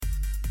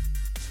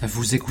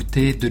Vous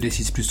écoutez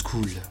 2D6 Plus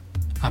Cool,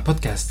 un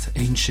podcast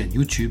et une chaîne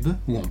YouTube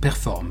où on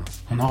performe,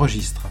 on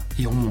enregistre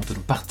et on monte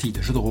nos parties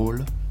de jeux de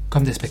rôle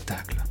comme des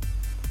spectacles.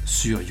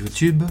 Sur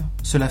YouTube,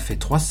 cela fait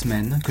 3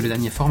 semaines que le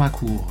dernier format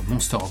court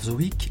Monster of the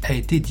Week a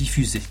été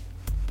diffusé.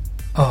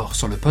 Or,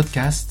 sur le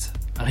podcast,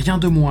 rien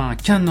de moins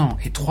qu'1 an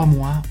et 3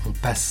 mois ont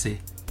passé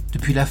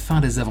depuis la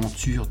fin des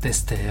aventures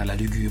d'Esther la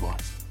Lugubre.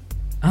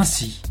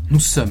 Ainsi,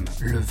 nous sommes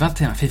le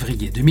 21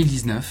 février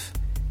 2019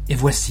 et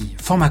voici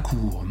format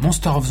court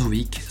Monster of the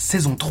Week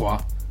saison 3,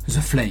 The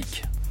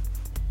Flake.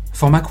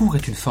 Format court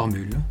est une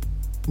formule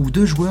où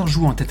 2 joueurs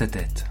jouent en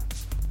tête-à-tête.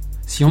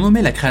 Si on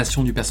omet la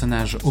création du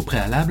personnage au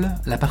préalable,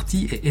 la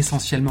partie est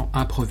essentiellement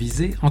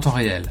improvisée en temps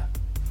réel.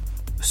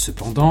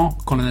 Cependant,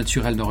 quand le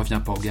naturel ne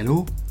revient pas au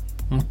galop,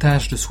 on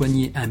tâche de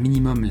soigner un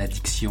minimum la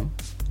diction,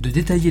 de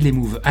détailler les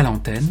moves à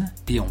l'antenne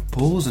et on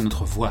pose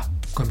notre voix,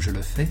 comme je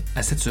le fais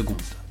à cette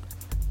seconde.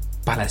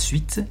 Par la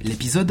suite,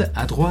 l'épisode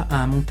a droit à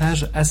un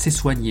montage assez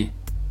soigné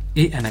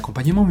et un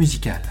accompagnement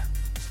musical.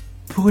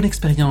 Pour une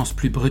expérience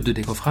plus brute de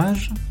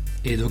décoffrage,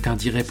 et d'aucuns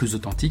diraient plus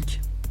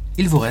authentique,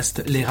 il vous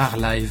reste les rares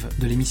lives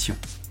de l'émission.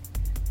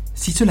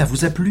 Si cela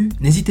vous a plu,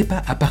 n'hésitez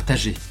pas à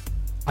partager,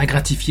 à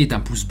gratifier d'un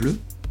pouce bleu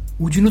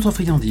ou d'une autre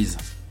friandise.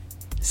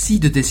 Si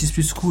 2D6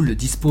 Plus Cool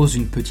dispose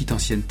d'une petite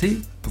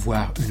ancienneté,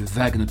 voire une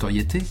vague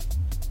notoriété,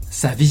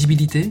 sa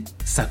visibilité,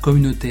 sa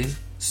communauté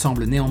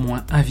semble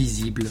néanmoins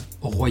invisible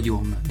au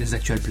royaume des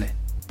actual plays.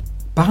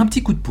 Par un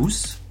petit coup de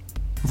pouce,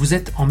 vous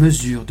êtes en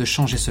mesure de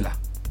changer cela.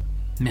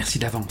 Merci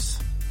d'avance.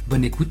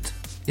 Bonne écoute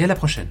et à la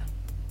prochaine.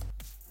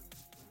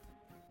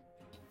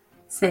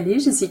 Salut,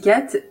 je suis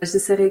Kat, je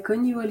serai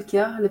Connie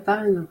Walker, le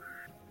parrain.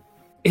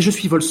 Et je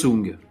suis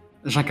Volsung,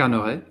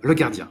 j'incarnerai le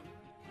gardien.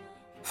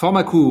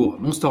 Format court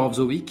Monster of the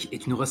Week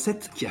est une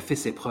recette qui a fait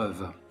ses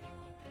preuves.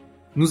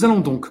 Nous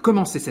allons donc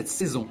commencer cette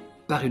saison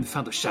par une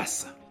fin de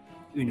chasse.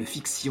 Une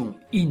fiction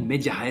in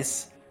media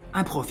res,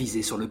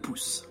 improvisée sur le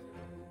pouce.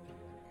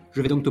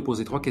 Je vais donc te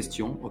poser 3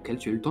 questions auxquelles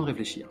tu as eu le temps de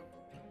réfléchir.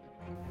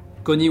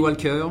 Connie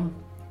Walker,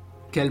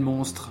 quel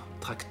monstre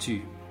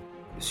traques-tu ?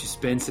 Le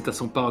suspense est à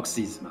son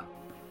paroxysme.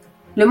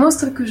 Le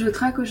monstre que je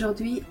traque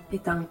aujourd'hui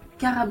est un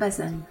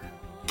Carabazan.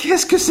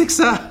 Qu'est-ce que c'est que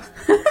ça ?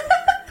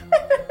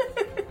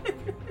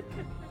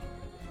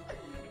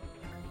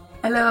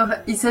 Alors,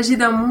 il s'agit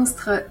d'un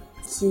monstre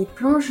qui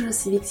plonge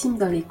ses victimes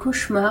dans les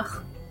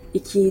cauchemars et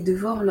qui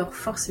dévore leur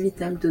force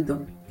vitale dedans.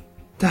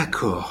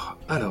 D'accord,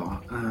 alors,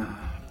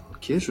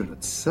 ok, je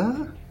note ça.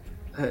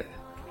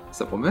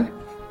 Ça promet.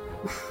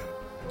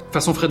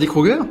 Façon Freddy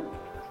Krueger ?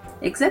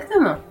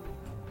 Exactement.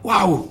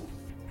 Waouh !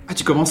 Ah,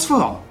 tu commences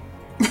fort.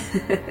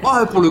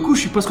 Oh, pour le coup,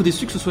 je suis presque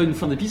déçu que ce soit une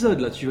fin d'épisode,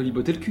 là, tu vas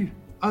liboter le cul.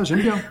 Ah,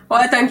 j'aime bien.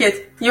 Ouais,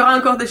 t'inquiète, il y aura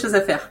encore des choses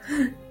à faire.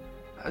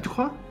 Ah, tu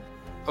crois ?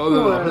 Oh,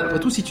 bah, après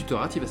tout, si tu te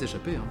rates, il va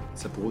s'échapper, hein.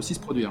 Ça pourrait aussi se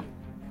produire.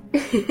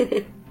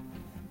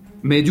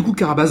 Mais du coup,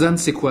 Carabazan,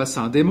 c'est quoi ?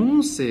 C'est un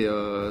démon ? C'est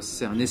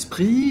un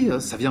esprit ?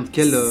 Ça vient de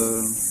quel...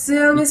 C'est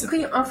un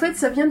esprit, en fait,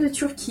 ça vient de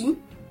Turquie.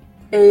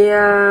 Et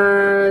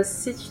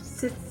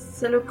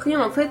c'est le prix,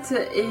 en fait,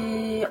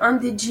 est un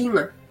des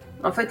djinns.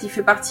 En fait, il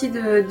fait partie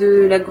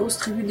de la grosse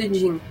tribu des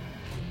djinns.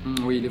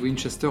 Oui, les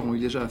Winchester ont eu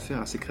déjà affaire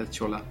à ces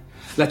créatures-là.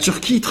 La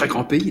Turquie, très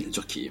grand pays, la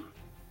Turquie.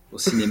 Au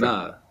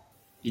cinéma,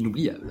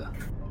 inoubliable.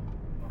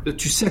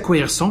 Tu sais à quoi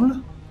il ressemble ?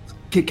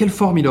 Quelle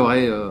forme il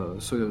aurait,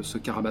 ce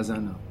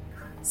Carabazan ?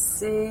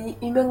 C'est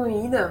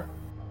humanoïde.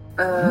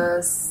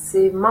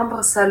 Ses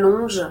membres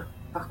s'allongent,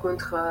 par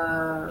contre,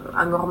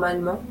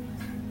 anormalement.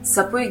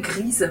 Sa peau est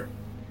grise.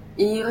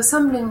 Et il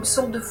ressemble à une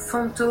sorte de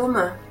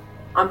fantôme,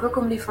 un peu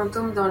comme les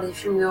fantômes dans les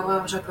films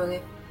d'horreur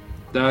japonais.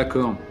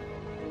 D'accord.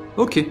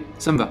 Ok,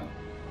 ça me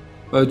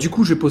va. Du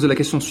coup, je vais poser la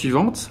question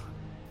suivante.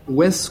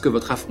 Où est-ce que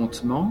votre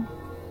affrontement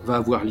va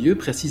avoir lieu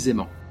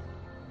précisément ?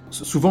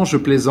 Souvent, je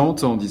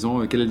plaisante en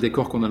disant quel est le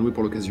décor qu'on a loué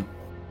pour l'occasion.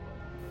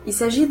 Il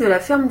s'agit de la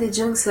ferme des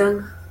Junction,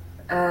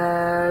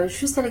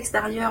 juste à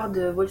l'extérieur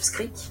de Wolf's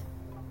Creek.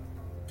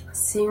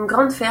 C'est une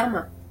grande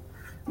ferme,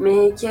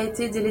 mais qui a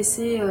été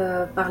délaissée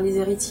par les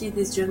héritiers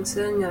des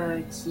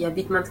Johnson qui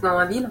habitent maintenant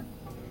la ville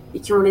et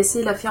qui ont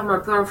laissé la ferme un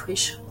peu en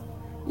friche.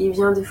 Il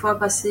vient des fois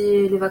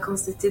passer les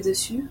vacances d'été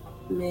dessus,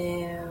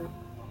 mais...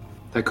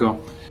 D'accord.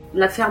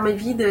 La ferme est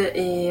vide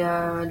et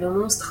le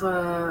monstre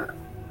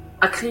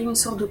a créé une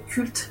sorte de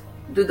culte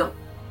dedans.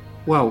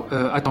 Waouh,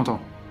 attends.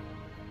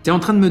 T'es en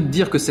train de me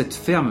dire que cette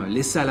ferme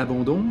laissée à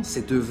l'abandon,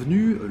 c'est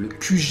devenu le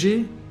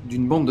QG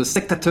d'une bande de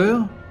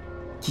sectateurs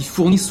qui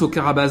fournissent au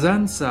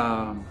Carabazan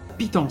sa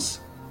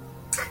pitance.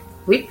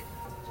 Oui.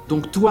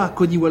 Donc toi,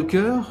 Connie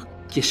Walker,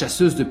 qui est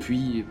chasseuse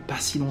depuis pas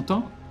si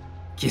longtemps,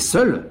 qui est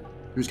seule,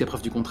 jusqu'à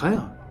preuve du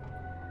contraire,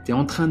 t'es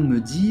en train de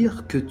me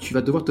dire que tu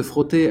vas devoir te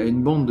frotter à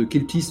une bande de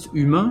cultistes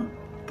humains,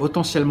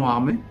 potentiellement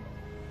armés,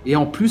 et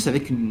en plus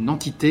avec une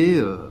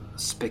entité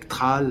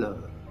spectrale,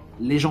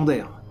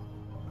 légendaire.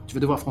 Tu vas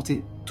devoir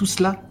affronter tout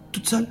cela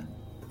toute seule ?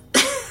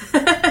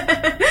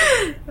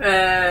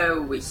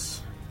 Oui.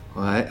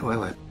 Ouais.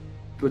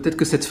 Peut-être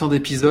que cette fin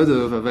d'épisode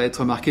va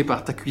être marquée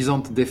par ta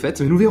cuisante défaite,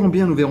 mais nous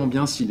verrons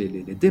bien si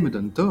les dés me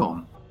donnent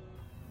tort.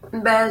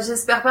 Bah,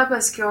 j'espère pas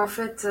parce qu'en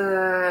fait,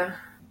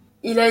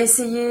 il a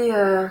essayé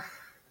de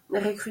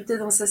recruter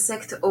dans sa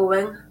secte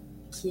Owen,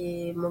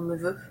 qui est mon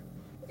neveu,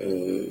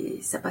 et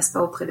ça passe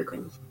pas auprès de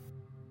Connie.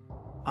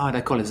 Ah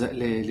d'accord,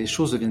 les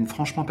choses deviennent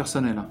franchement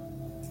personnelles.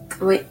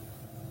 Oui.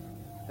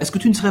 Est-ce que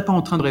tu ne serais pas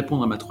en train de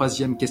répondre à ma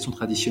troisième question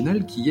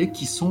traditionnelle, qui est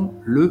qui sont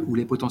le ou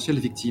les potentielles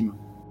victimes?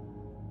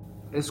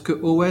 Est-ce que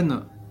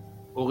Owen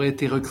aurait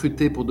été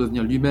recruté pour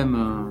devenir lui-même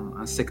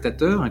un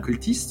sectateur, un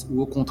cultiste,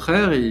 ou au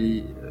contraire,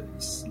 il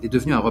est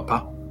devenu un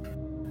repas?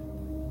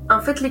 En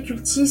fait, les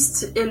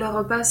cultistes et le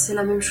repas, c'est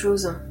la même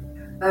chose.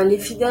 Les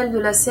fidèles de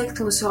la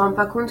secte ne se rendent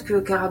pas compte que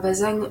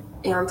Carabazan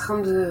est en train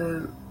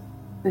de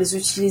les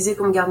utiliser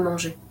comme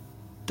garde-manger.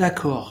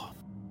 D'accord.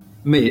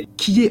 Mais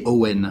qui est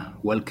Owen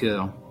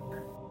Walker?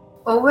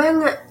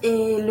 Owen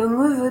est le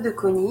neveu de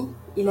Connie,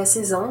 il a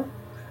 16 ans.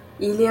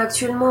 Il est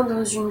actuellement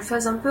dans une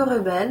phase un peu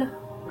rebelle.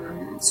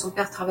 Son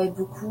père travaille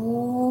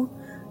beaucoup,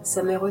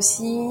 sa mère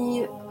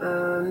aussi.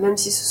 Même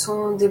si ce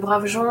sont des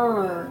braves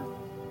gens,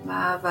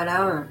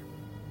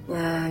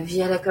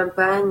 vit à la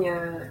campagne.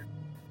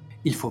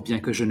 Il faut bien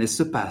que jeunesse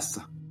se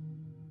passe.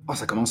 Oh,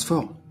 ça commence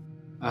fort.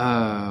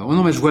 Oh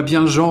non, mais je vois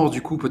bien le genre,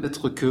 du coup,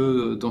 peut-être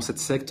que dans cette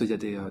secte, il y a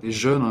des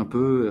jeunes un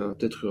peu,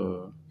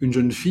 peut-être une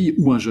jeune fille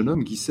ou un jeune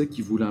homme, qui sait,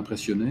 qui voulait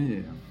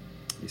impressionner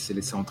et s'est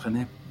laissé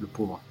entraîner, le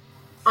pauvre.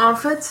 En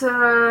fait,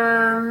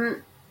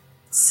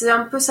 c'est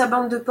un peu sa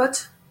bande de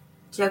potes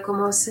qui a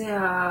commencé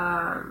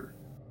à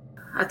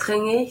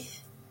traîner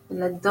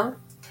là-dedans.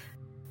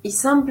 Il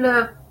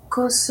semble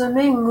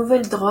consommer une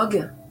nouvelle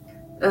drogue.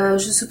 Je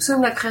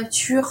soupçonne la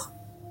créature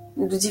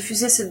de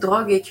diffuser cette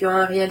drogue et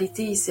qu'en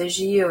réalité, il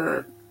s'agit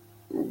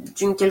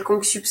d'une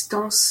quelconque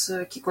substance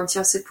qui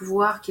contient ses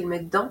pouvoirs qu'il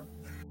met dedans.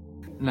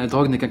 La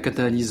drogue n'est qu'un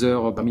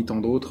catalyseur parmi tant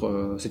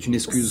d'autres, c'est une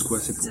excuse, quoi.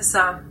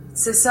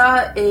 C'est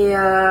ça, et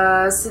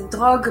cette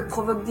drogue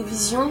provoque des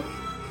visions,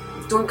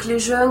 donc les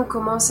jeunes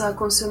commencent à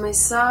consommer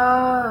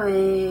ça,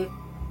 et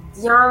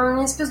il y a une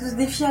espèce de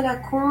défi à la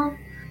con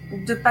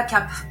de pas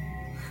cap.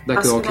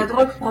 Parce que la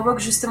drogue provoque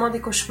justement des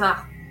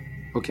cauchemars.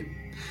 Ok.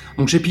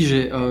 Donc j'ai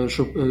pigé.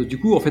 Du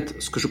coup, en fait,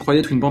 ce que je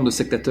croyais être une bande de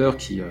sectateurs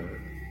qui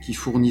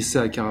fournissait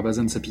à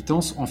Carabazan sa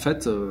pitance, en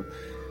fait,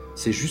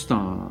 c'est juste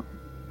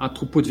un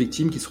troupeau de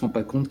victimes qui se rendent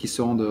pas compte, qui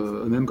se rendent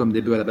eux-mêmes comme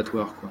des bœufs à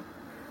l'abattoir, quoi.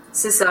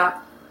 C'est ça.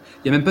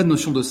 Il n'y a même pas de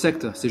notion de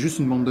secte, c'est juste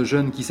une bande de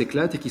jeunes qui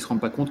s'éclatent et qui se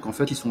rendent pas compte qu'en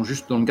fait, ils sont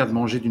juste dans le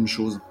garde-manger d'une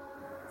chose.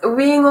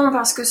 Oui et non,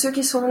 parce que ceux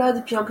qui sont là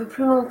depuis un peu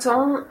plus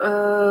longtemps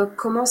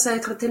commencent à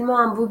être tellement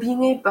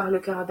imbobinés par le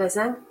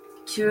Carabazan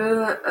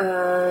que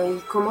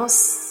ils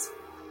commencent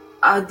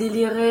à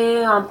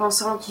délirer en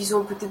pensant qu'ils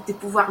ont peut-être des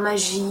pouvoirs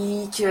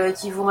magiques,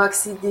 qu'ils vont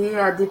accéder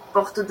à des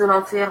portes de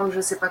l'enfer ou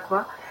je sais pas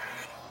quoi.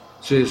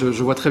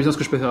 Je vois très bien ce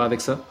que je peux faire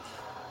avec ça.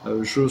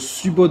 Je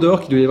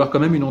subodore qu'il doit y avoir quand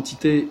même une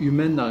entité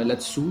humaine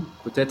là-dessous,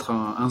 peut-être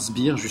un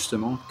sbire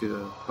justement,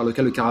 par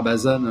lequel le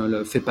Carabazan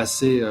le fait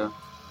passer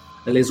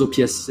les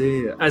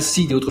opiacés,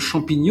 acides et autres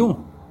champignons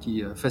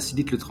qui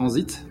facilitent le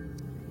transit.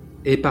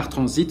 Et par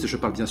transit, je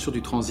parle bien sûr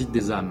du transit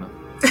des âmes.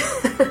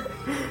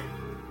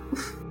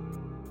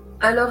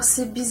 Alors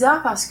c'est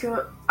bizarre parce que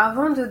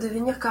avant de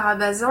devenir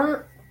Carabazan,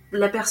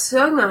 la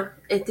personne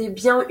était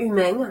bien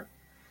humaine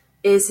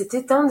et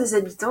c'était un des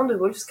habitants de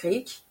Wolf's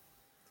Creek.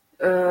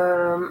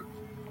 Un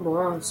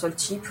seul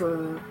type,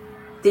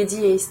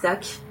 Teddy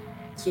Haystack,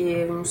 qui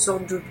est une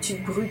sorte de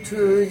petite brute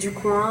du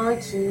coin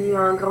qui,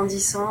 en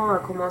grandissant, a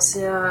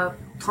commencé à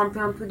tremper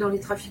un peu dans les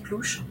trafics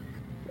louches.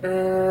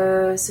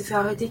 S'est fait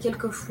arrêter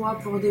quelques fois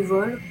pour des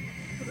vols,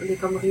 des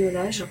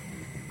cambriolages.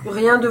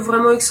 Rien de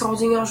vraiment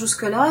extraordinaire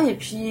jusque-là. Et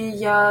puis, il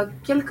y a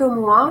quelques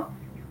mois,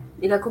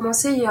 il a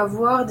commencé à y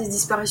avoir des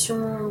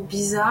disparitions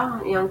bizarres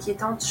et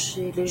inquiétantes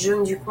chez les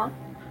jeunes du coin.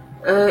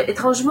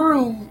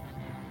 Étrangement,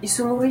 il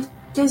se nourrit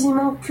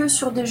quasiment que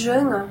sur des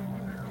jeunes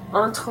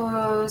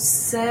entre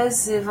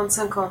 16 et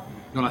 25 ans.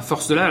 Dans la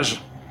force de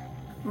l'âge.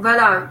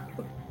 Voilà.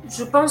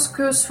 Je pense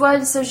que soit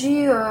il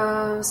s'agit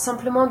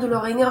simplement de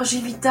leur énergie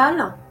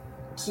vitale,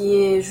 qui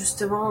est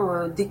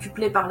justement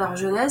décuplée par leur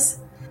jeunesse,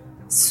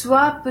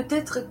 soit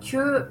peut-être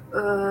que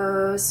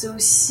c'est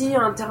aussi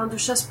un terrain de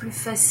chasse plus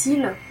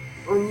facile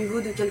au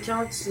niveau de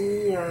quelqu'un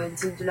qui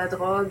deal de la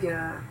drogue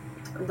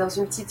dans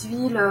une petite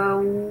ville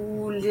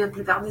où la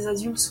plupart des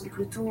adultes sont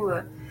plutôt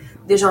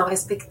des gens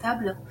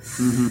respectables.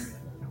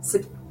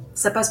 Mm-hmm.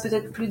 Ça passe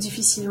peut-être plus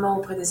difficilement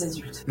auprès des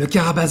adultes. Le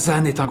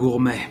Carabazan est un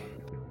gourmet.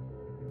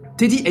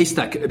 Teddy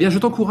Haystack, eh bien je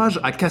t'encourage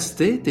à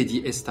caster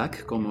Teddy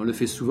Haystack, comme on le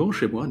fait souvent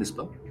chez moi, n'est-ce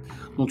pas?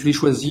 Donc tu lui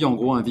choisis en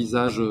gros un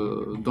visage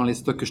dans les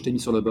stocks que je t'ai mis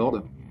sur le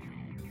board.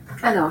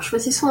 Alors,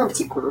 choisissons un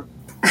petit con.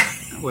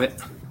 Ouais.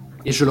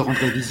 Et je le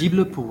rendrai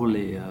visible pour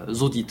les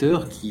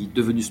auditeurs qui,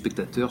 devenus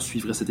spectateurs,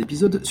 suivraient cet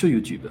épisode sur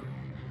YouTube.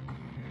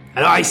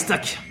 Alors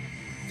Haystack,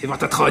 fais voir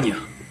ta trogne.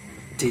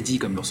 Teddy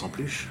comme l'ours en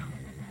peluche.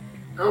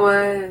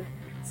 Ouais,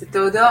 c'est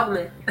Théodore,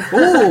 mais...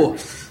 Oh.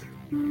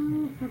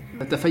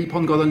 T'as failli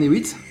prendre Gordon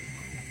Lewitt?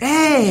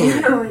 Hey.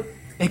 Oui.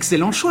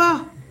 Excellent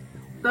choix.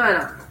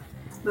 Voilà,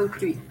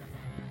 donc lui.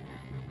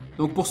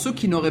 Donc pour ceux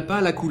qui n'auraient pas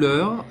la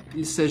couleur,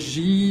 il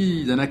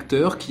s'agit d'un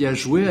acteur qui a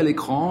joué à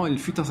l'écran, il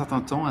fut un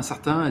certain temps, un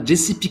certain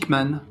Jesse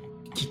Pinkman,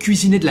 qui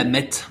cuisinait de la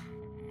meth.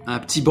 Un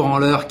petit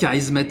branleur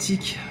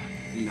charismatique.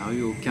 Il n'a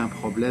eu aucun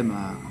problème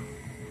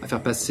à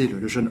faire passer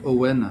le jeune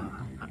Owen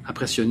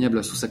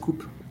impressionnable sous sa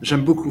coupe.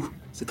 J'aime beaucoup.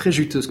 C'est très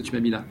juteux ce que tu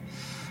m'as mis là.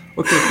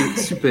 Ok,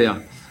 super.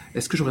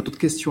 Est-ce que j'aurais d'autres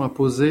questions à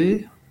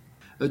poser ?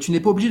 Tu n'es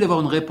pas obligé d'avoir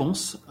une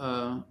réponse.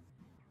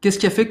 Qu'est-ce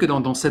qui a fait que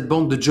dans cette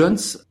bande de Jones,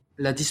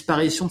 la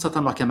disparition de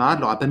certains de leurs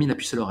camarades leur a pas mis la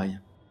puce à l'oreille ?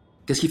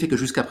 Qu'est-ce qui fait que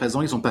jusqu'à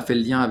présent, ils n'ont pas fait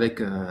le lien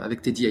avec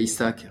Teddy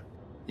Haystack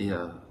et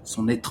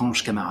son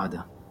étrange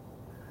camarade ?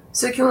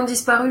 Ceux qui ont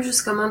disparu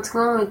jusqu'à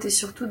maintenant étaient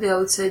surtout des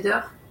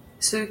outsiders,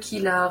 ceux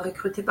qu'il a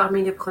recrutés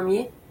parmi les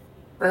premiers.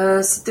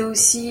 C'était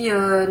aussi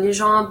les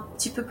gens un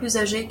petit peu plus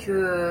âgés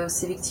que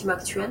ses victimes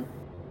actuelles.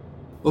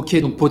 Ok,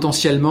 donc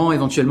potentiellement,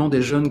 éventuellement,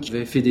 des jeunes qui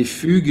avaient fait des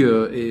fugues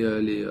et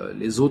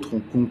les autres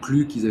ont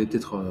conclu qu'ils avaient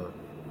peut-être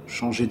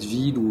changé de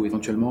ville ou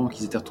éventuellement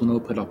qu'ils étaient retournés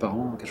auprès de leurs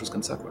parents, quelque chose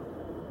comme ça, quoi.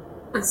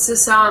 C'est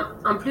ça.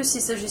 En plus,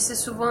 il s'agissait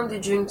souvent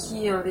des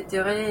junkies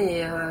invétérés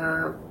et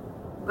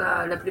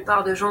la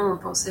plupart des gens ont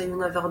pensé à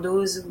une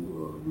overdose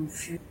ou une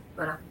fugue.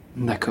 Voilà.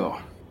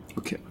 D'accord.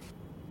 Ok.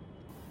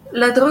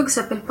 La drogue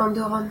s'appelle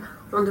Pandorum.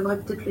 On devrait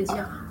peut-être le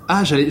dire.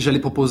 Ah, j'allais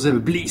proposer le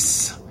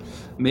Bliss.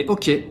 Mais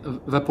ok,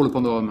 va pour le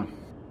Pandorum.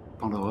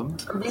 Pandorum.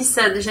 Bliss,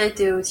 ça a déjà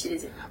été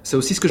utilisé. C'est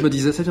aussi ce que je me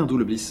disais. Ça vient d'où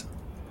le Bliss ?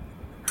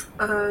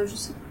 Je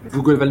sais plus.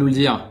 Google va nous le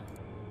dire.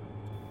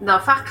 Dans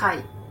Far Cry.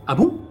 Ah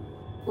bon ?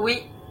 Oui.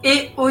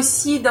 Et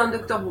aussi dans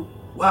Doctor Who.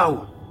 Waouh.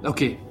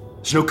 Ok.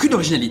 Je n'ai aucune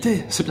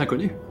originalité. C'est bien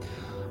connu.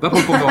 Va pour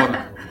le Pandorum.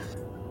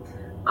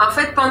 En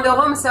fait,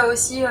 Pandorum, ça a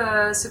aussi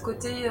ce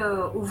côté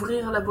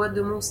ouvrir la boîte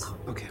de monstres.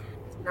 Ok.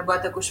 La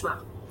boîte à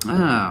cauchemars.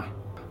 Ah,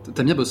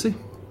 t'as bien bossé.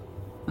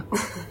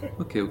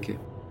 Ok.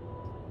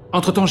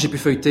 Entre-temps, j'ai pu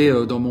feuilleter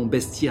dans mon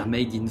bestiaire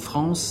Made in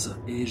France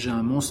et j'ai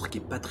un monstre qui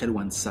est pas très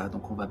loin de ça,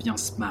 donc on va bien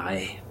se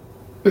marrer.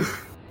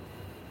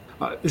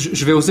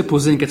 Je vais oser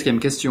poser une quatrième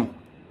question.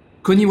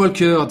 Connie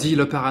Walker dit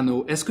le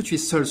parano, est-ce que tu es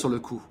seul sur le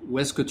coup ? Ou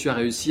est-ce que tu as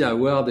réussi à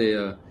avoir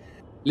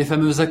les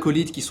fameux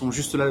acolytes qui sont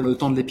juste là le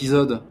temps de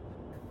l'épisode ?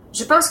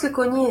 Je pense que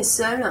Connie est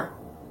seule,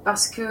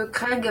 parce que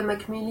Craig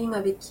McMillan,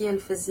 avec qui elle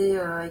faisait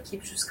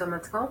équipe jusqu'à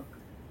maintenant,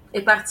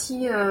 est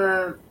parti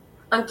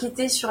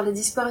enquêter sur les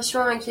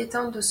disparitions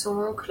inquiétantes de son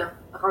oncle,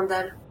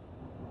 Randall.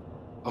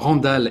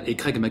 Randall et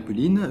Craig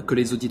McMillan, que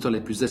les auditeurs les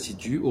plus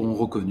assidus auront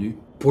reconnus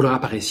pour leur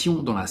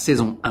apparition dans la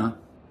saison 1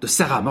 de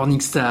Sarah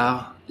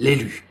Morningstar,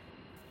 l'élu.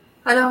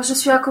 Alors, je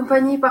suis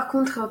accompagnée par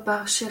contre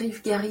par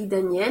shérif Gary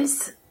Daniels,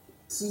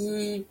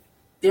 qui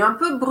est un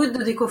peu brut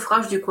de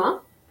décoffrage du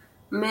coin,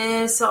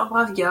 mais c'est un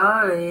brave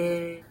gars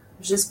et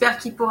j'espère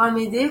qu'il pourra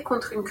m'aider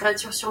contre une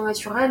créature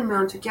surnaturelle, mais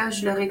en tout cas,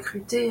 je l'ai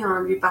recruté en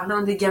lui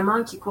parlant des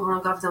gamins qui courent un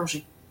grave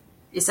danger.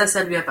 Et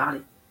ça lui a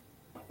parlé.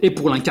 Et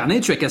pour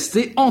l'incarner, tu as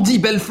casté Andy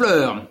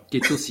Bellefleur, qui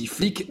est aussi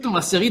flic dans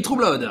la série True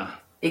Blood.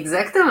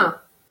 Exactement.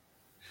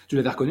 Tu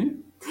l'avais reconnu ?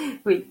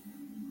 Oui.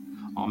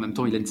 En même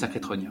temps, il a une sacrée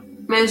trogne.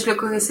 Mais je le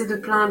connaissais de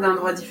plein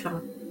d'endroits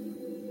différents.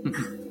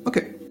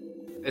 Ok.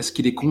 Est-ce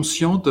qu'il est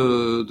conscient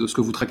de ce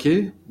que vous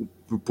traquez ?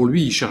 Pour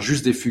lui, il cherche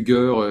juste des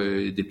fugueurs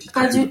et des petites...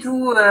 Pas du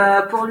tout.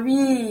 Pour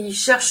lui, il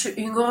cherche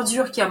une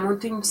ordure qui a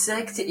monté une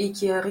secte et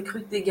qui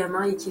recrute des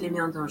gamins et qui les met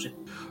en danger.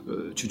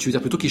 Tu veux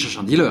dire plutôt qu'il cherche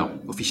un dealer ?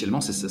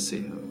 Officiellement, c'est ça,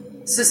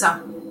 C'est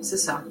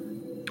ça.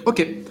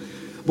 Ok.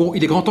 Bon,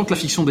 il est grand temps que la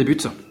fiction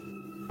débute.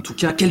 En tout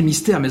cas, quel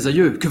mystère, mes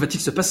aïeux ! Que va-t-il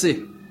se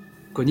passer ?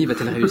 Connie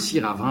va-t-elle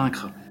réussir à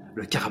vaincre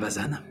le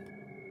Carabazan ?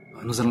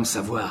 Nous allons le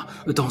savoir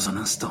dans un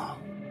instant.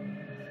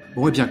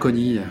 Bon, eh bien,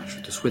 Connie, je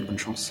te souhaite bonne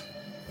chance.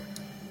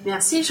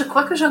 Merci, je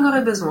crois que j'en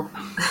aurais besoin.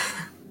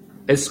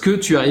 Est-ce que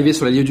tu es arrivé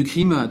sur la lieu du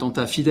crime dans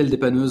ta fidèle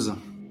dépanneuse ?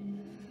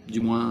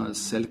 Du moins,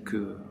 celle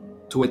que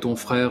toi et ton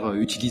frère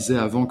utilisaient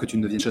avant que tu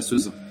ne deviennes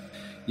chasseuse.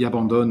 Et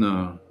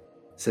abandonne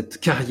cette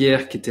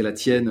carrière qui était la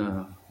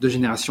tienne de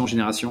génération en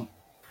génération.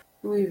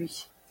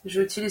 Oui.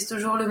 J'utilise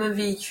toujours le même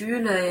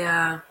véhicule et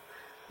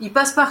il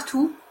passe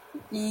partout.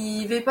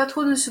 Il veut pas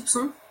trop de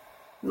soupçons.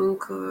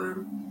 Donc,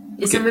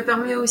 et ça me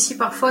permet aussi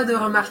parfois de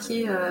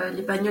remarquer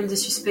les bagnoles des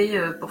suspects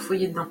pour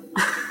fouiller dedans.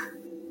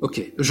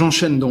 Ok,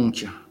 j'enchaîne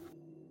donc.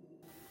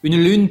 Une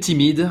lune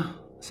timide,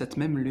 cette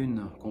même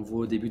lune qu'on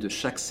voit au début de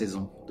chaque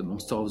saison de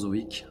Monster of the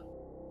Week,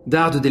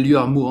 darde des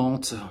lueurs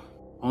mourantes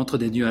entre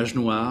des nuages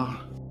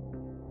noirs.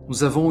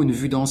 Nous avons une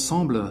vue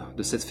d'ensemble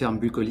de cette ferme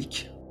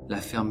bucolique, la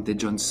ferme des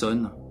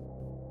Johnson.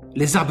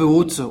 Les herbes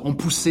hautes ont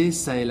poussé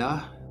ça et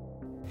là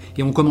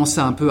et ont commencé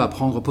un peu à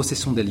prendre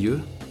possession des lieux.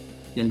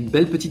 Il y a une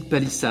belle petite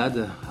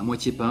palissade à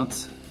moitié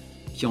peinte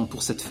qui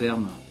entoure cette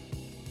ferme.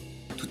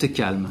 Tout est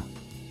calme,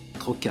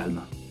 trop calme.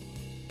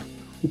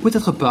 Ou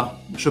peut-être pas.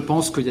 Je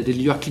pense qu'il y a des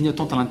lueurs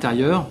clignotantes à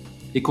l'intérieur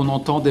et qu'on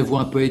entend des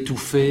voix un peu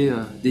étouffées,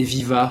 des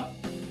vivas,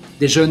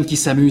 des jeunes qui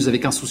s'amusent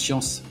avec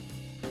insouciance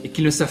et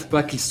qui ne savent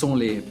pas qu'ils sont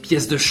les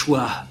pièces de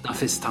choix d'un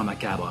festin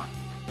macabre.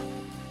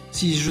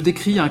 Si je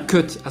décris un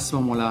cut à ce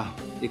moment-là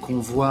et qu'on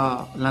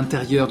voit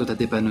l'intérieur de ta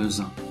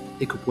dépanneuse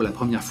et que pour la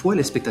première fois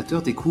les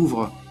spectateurs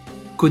découvrent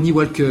Connie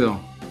Walker,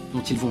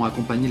 dont ils vont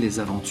accompagner les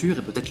aventures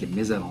et peut-être les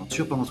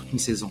mésaventures pendant toute une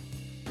saison.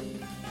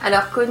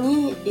 Alors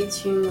Connie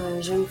est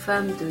une jeune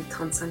femme de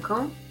 35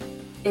 ans.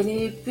 Elle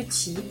est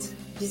petite,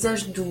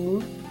 visage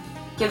doux,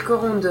 quelques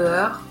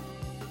rondeurs.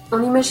 On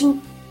n'imagine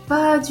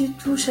pas du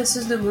tout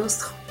chasseuse de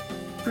monstres.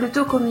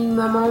 Plutôt comme une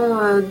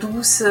maman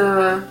douce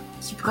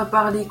qui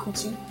prépare les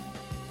cookies.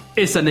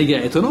 Et ça n'est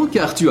guère étonnant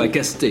car tu as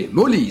casté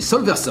Molly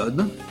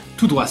Solverson,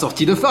 tout droit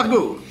sorti de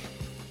Fargo.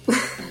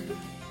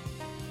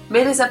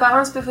 Mais les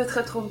apparences peuvent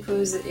être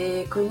trompeuses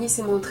et Connie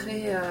s'est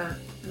montrée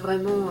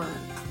vraiment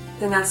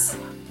tenace.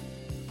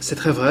 C'est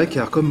très vrai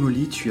car comme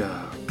Molly, tu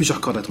as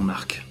plusieurs cordes à ton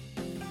arc.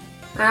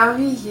 Alors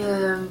oui, il y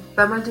a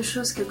pas mal de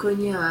choses que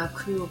Connie a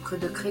appris auprès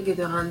de Craig et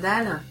de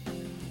Randall,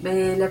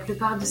 mais la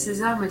plupart de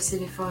ses armes, elle sait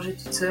les forger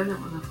toute seule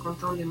en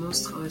affrontant les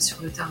monstres sur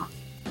le terrain.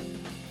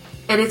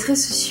 Elle est très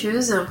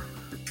soucieuse,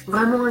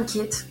 vraiment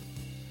inquiète.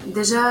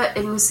 Déjà,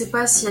 elle ne sait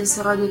pas si elle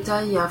sera de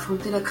taille à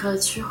affronter la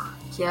créature,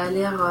 qui a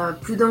l'air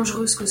plus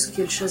dangereuse que ce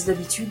qu'elle chasse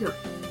d'habitude.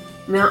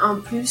 Mais en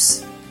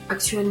plus,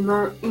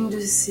 actuellement, une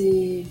de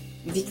ses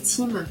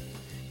victimes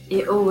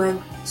est Owen,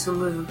 son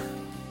neveu.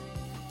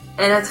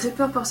 Elle a très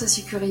peur pour sa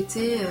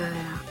sécurité,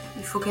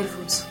 il faut qu'elle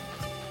fonce.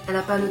 Elle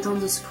n'a pas le temps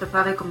de se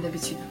préparer comme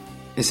d'habitude.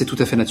 Et c'est tout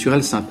à fait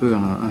naturel, c'est un peu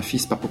un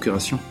fils par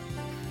procuration.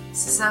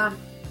 C'est ça.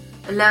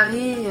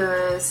 Larry,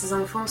 ses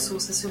enfants sont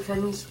sa seule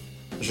famille.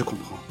 Je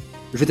comprends.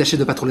 Je vais tâcher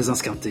de pas trop les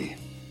insquinter.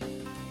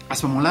 À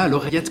ce moment-là,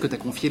 l'oreillette que t'a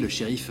confiée le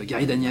shérif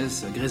Gary Daniels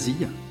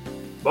grésille.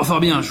 Bon, fort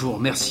bien, Jour,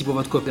 merci pour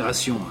votre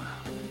coopération.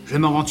 Je vais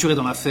m'aventurer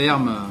dans la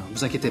ferme,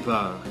 vous inquiétez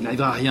pas, il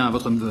n'arrivera rien à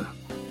votre neveu.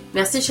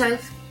 Merci,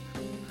 shérif.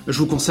 Je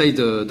vous conseille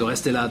de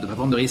rester là, de pas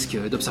prendre de risques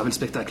et d'observer le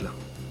spectacle.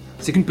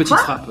 C'est qu'une petite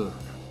Quoi frappe.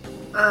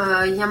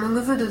 Il y a mon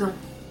neveu dedans.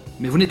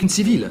 Mais vous n'êtes qu'une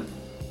civile.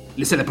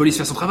 Laissez la police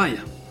faire son travail.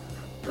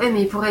 Ouais,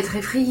 mais il pourrait être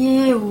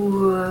effrayé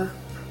ou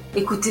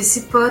écouter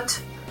ses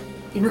potes.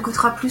 Il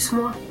m'écoutera plus,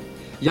 moi.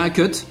 Il y a un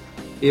cut,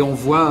 et on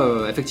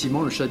voit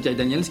effectivement le shérif Gary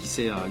Daniels qui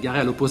s'est garé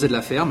à l'opposé de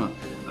la ferme.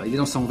 Il est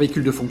dans son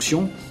véhicule de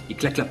fonction, il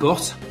claque la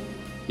porte,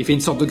 il fait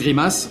une sorte de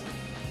grimace,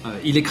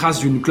 il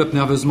écrase une clope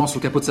nerveusement sur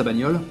le capot de sa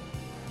bagnole,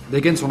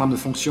 dégaine son arme de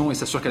fonction et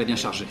s'assure qu'elle est bien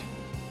chargée.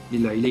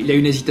 Il a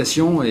une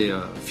hésitation et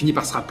finit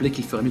par se rappeler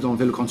qu'il ferait mieux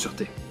d'enlever le cran de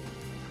sûreté.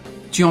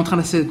 Tu es en train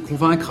d'essayer de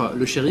convaincre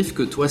le shérif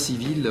que toi,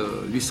 civil,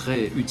 lui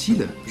serait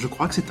utile. Je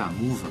crois que c'est un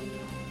move.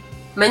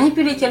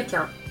 Manipuler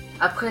quelqu'un.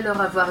 Après leur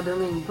avoir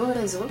donné une bonne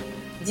raison,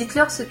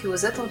 dites-leur ce que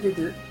vous attendez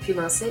d'eux, puis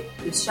lancez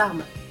le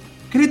charme.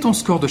 Quel est ton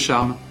score de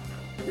charme ?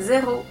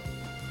 0.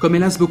 Comme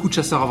hélas beaucoup de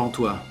chasseurs avant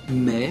toi.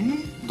 Mais,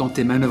 dans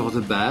tes manœuvres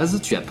de base,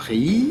 tu as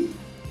pris...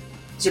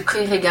 J'ai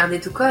pris regarder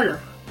tout colle.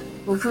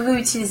 Vous pouvez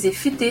utiliser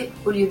futé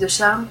au lieu de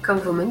charme quand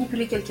vous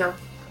manipulez quelqu'un.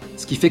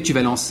 Ce qui fait que tu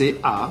vas lancer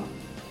A.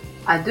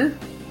 À 2.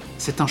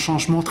 C'est un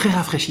changement très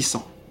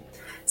rafraîchissant.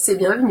 C'est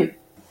bienvenu.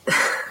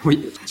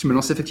 Oui, tu me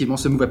lances effectivement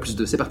ce move à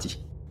 +2, c'est parti.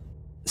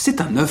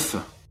 C'est un 9.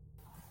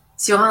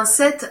 Sur un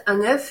 7, un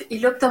 9,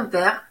 il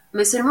obtempère,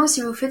 mais seulement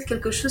si vous faites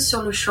quelque chose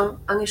sur le champ,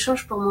 en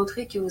échange pour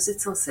montrer que vous êtes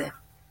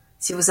sincère.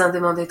 Si vous en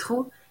demandez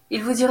trop,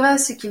 il vous dira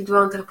ce qu'il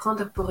doit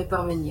entreprendre pour y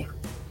parvenir,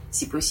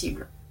 si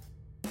possible.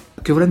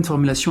 Que voilà une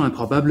formulation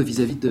improbable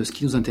vis-à-vis de ce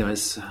qui nous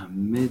intéresse.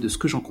 Mais de ce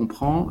que j'en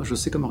comprends, je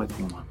sais comment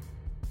répondre.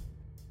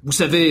 Vous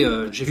savez,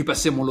 j'ai vu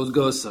passer mon lot de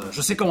gosses,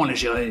 je sais comment les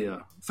gérer.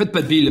 Faites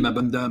pas de bile, ma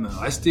bonne dame,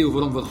 restez au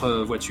volant de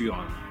votre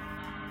voiture.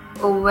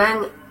 Owen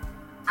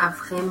a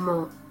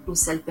vraiment une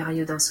sale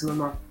période en ce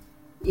moment.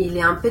 Il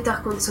est un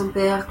pétard contre son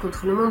père,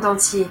 contre le monde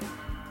entier.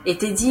 Et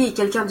Teddy est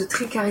quelqu'un de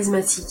très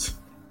charismatique.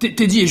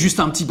 Teddy est juste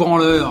un petit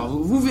branleur,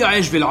 vous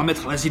verrez, je vais leur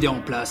mettre les idées en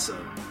place.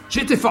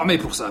 J'ai été formé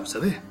pour ça, vous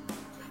savez.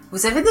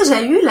 Vous avez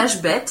déjà eu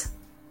l'âge bête ?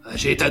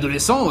 J'ai été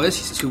adolescent, ouais,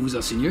 si c'est ce que vous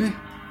insinuez.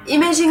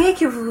 Imaginez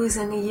que vous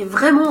en ayez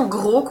vraiment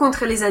gros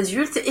contre les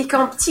adultes et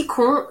qu'un petit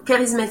con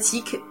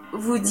charismatique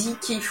vous dit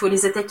qu'il faut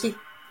les attaquer.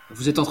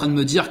 Vous êtes en train de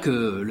me dire que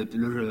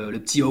le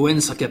petit Owen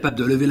sera capable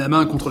de lever la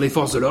main contre les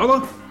forces de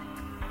l'ordre ?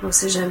 On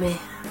sait jamais.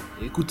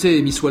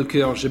 Écoutez, Miss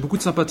Walker, j'ai beaucoup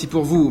de sympathie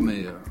pour vous,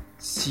 mais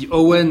si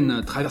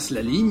Owen traverse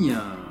la ligne,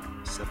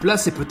 sa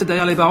place est peut-être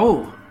derrière les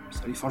barreaux.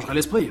 Ça lui changerait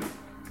l'esprit.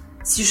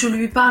 Si je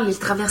lui parle, il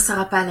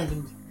traversera pas la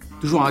ligne.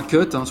 Toujours un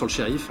cut sur le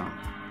shérif,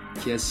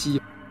 qui est assis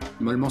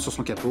mollement sur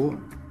son capot,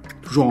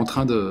 toujours en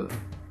train de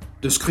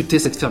scruter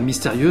cette ferme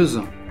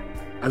mystérieuse,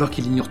 alors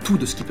qu'il ignore tout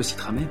de ce qui peut s'y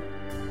tramer.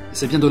 Et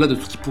c'est bien de là de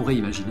tout ce qu'il pourrait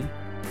imaginer.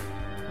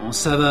 Bon,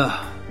 ça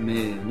va,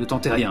 mais ne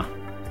tentez rien.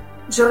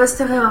 Je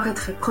resterai en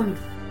retrait, promis.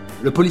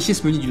 Le policier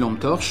se munit d'une lampe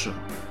torche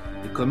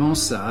et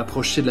commence à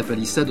approcher de la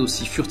palissade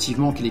aussi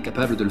furtivement qu'il est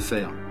capable de le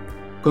faire,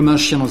 comme un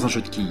chien dans un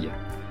jeu de quilles.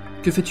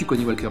 Que fais-tu,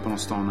 Connie Walker, pendant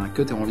ce temps ? On a un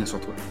cut et on revient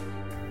sur toi.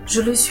 Je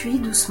le suis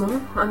doucement,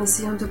 en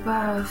essayant de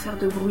pas faire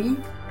de bruit.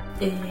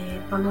 Et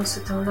pendant ce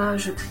temps-là,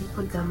 je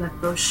tripote dans ma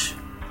poche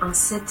un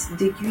set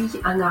d'aiguilles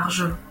en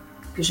argent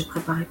que j'ai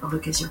préparé pour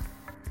l'occasion.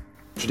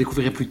 Je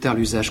découvrirai plus tard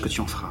l'usage que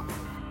tu en feras.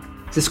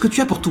 C'est ce que tu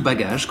as pour tout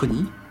bagage,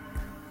 Connie ?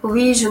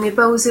 Oui, je n'ai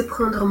pas osé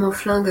prendre mon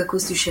flingue à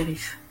cause du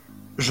shérif.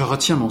 Je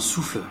retiens mon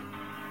souffle.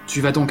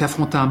 Tu vas donc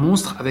affronter un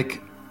monstre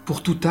avec,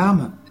 pour toute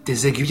arme,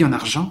 des aiguilles en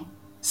argent ?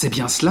 C'est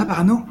bien cela,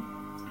 Parano ?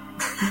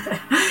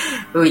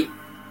 Oui.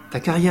 Ta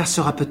carrière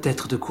sera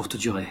peut-être de courte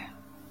durée.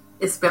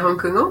 Espérons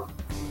que non.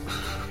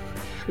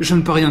 Je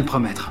ne peux rien te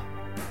promettre.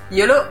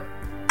 YOLO.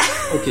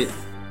 Ok.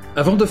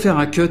 Avant de faire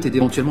un cut et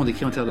d'éventuellement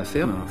décrire l'intérieur de la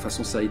ferme,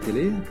 façon série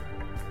télé,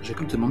 j'ai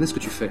comme te demander ce que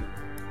tu fais,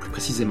 plus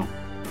précisément.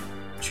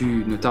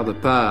 Tu ne tardes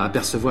pas à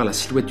apercevoir la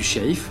silhouette du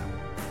shérif,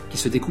 qui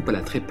se découpe à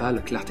la très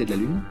pâle clarté de la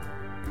lune.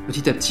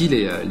 Petit à petit,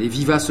 les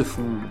vivas se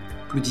font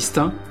plus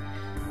distincts.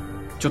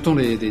 Tu entends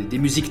des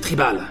musiques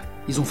tribales.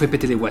 Ils ont fait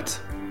péter les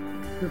watts.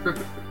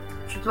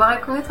 Je dois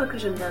reconnaître que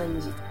j'aime bien la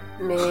musique,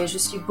 mais je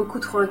suis beaucoup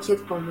trop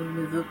inquiète pour mon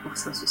neveu pour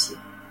s'en soucier.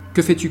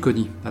 Que fais-tu,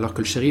 Connie, alors que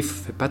le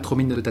shérif fait pas trop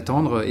mine de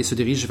t'attendre et se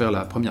dirige vers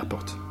la première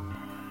porte?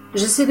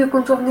 J'essaie de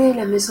contourner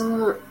la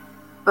maison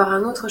par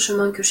un autre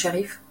chemin que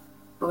shérif,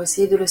 pour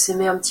essayer de le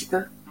s'aimer un petit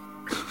peu.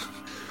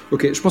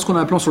 Ok, je pense qu'on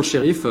a un plan sur le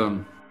shérif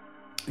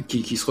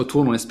qui se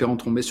retourne en espérant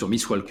tomber sur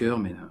Miss Walker,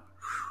 mais...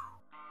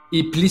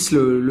 Il plisse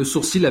le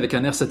sourcil avec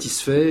un air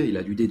satisfait. Il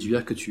a dû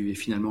déduire que tu es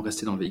finalement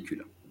resté dans le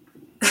véhicule.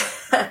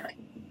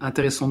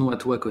 Intéressons-nous à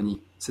toi,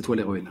 Connie. C'est toi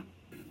l'héroïne.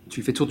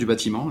 Tu fais tour du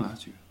bâtiment, là.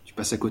 Tu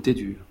passes à côté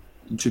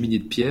d'une cheminée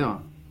de pierre.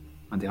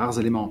 Un des rares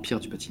éléments en pierre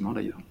du bâtiment,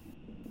 d'ailleurs.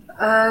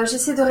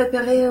 J'essaie de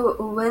repérer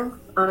Owen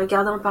en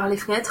regardant par les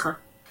fenêtres.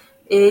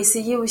 Et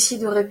essayer aussi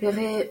de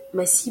repérer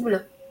ma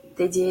cible,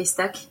 Teddy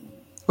Haystack.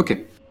 Ok.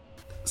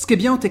 Ce qui est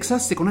bien au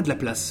Texas, c'est qu'on a de la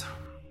place.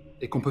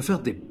 Et qu'on peut faire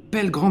des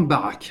belles grandes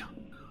baraques.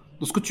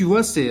 Donc ce que tu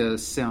vois, c'est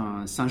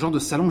un genre de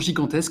salon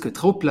gigantesque,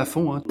 très haut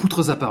plafond, hein,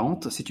 poutres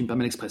apparentes, si tu me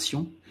permets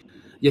l'expression.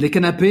 Il y a les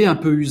canapés un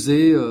peu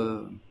usés,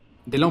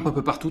 des lampes un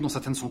peu partout, dont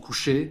certaines sont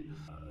couchées.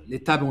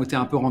 Les tables ont été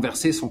un peu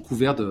renversées, sont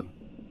couvertes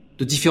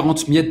de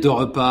différentes miettes de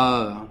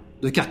repas,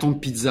 de cartons de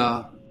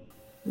pizza.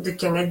 De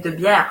canettes de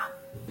bière.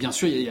 Bien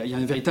sûr, il y a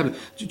un véritable...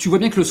 Tu vois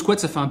bien que le squat,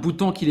 ça fait un bout de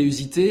temps qu'il est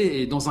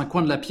usité, et dans un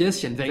coin de la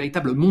pièce, il y a une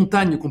véritable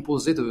montagne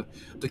composée de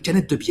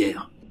canettes de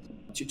bière.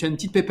 Tu as une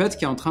petite pépette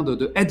qui est en train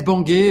de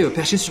headbanger,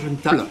 perchée sur une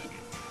table,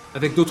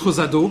 avec d'autres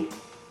ados.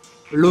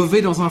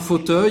 Lové dans un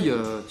fauteuil,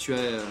 tu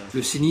as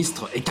le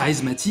sinistre et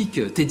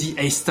charismatique Teddy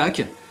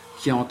Haystack,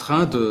 qui est en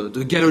train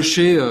de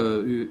galocher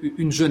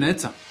une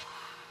jeunette.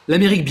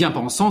 L'Amérique bien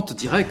pensante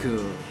dirait que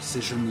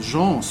ces jeunes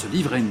gens se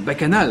livrent à une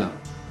bacchanale.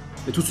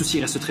 Mais tout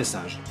ceci reste très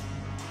sage.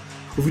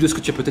 Au vu de ce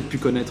que tu as peut-être pu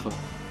connaître.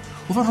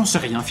 Enfin, j'en sais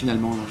rien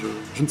finalement.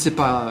 Je ne sais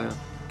pas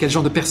quel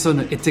genre de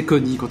personne était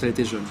Connie quand elle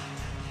était jeune.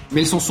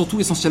 Mais ils sont surtout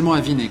essentiellement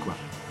avinés, quoi.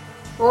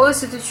 Oh,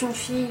 c'était une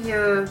fille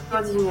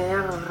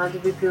ordinaire, rat de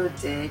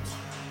bibliothèque,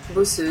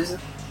 bosseuse.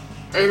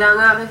 Elle en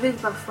a rêvé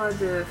parfois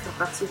de faire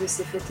partie de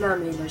ces fêtes-là,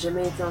 mais il n'a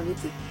jamais été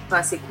invité. Pas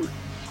assez cool.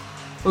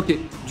 Ok,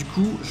 du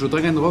coup, je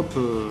drag and drop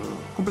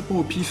complètement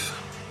au pif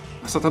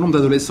un certain nombre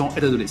d'adolescents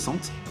et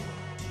d'adolescentes.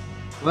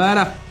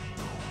 Voilà.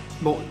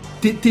 Bon,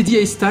 Teddy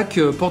Haystack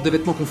porte des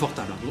vêtements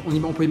confortables.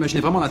 On peut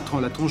imaginer vraiment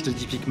la tronche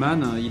d'Eddie Pickman.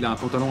 Il a un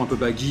pantalon un peu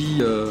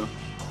baggy,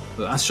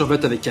 un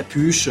survêt avec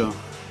capuche.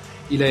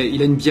 Il a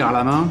une bière à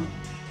la main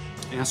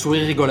et un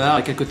sourire rigolard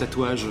et quelques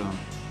tatouages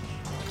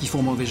qui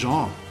font mauvais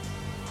genre.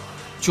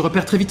 Tu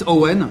repères très vite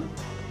Owen,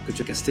 que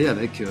tu as casté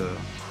avec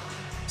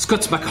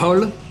Scott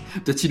McHall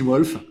de Teen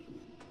Wolf.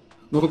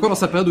 Donc encore dans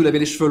sa période où il avait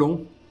les cheveux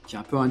longs, qui a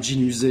un peu un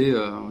jean usé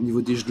au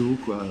niveau des genoux,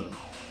 quoi.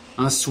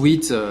 Un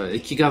sweat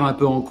et qui garde un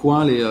peu en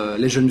coin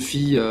les jeunes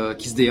filles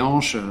qui se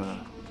déhanchent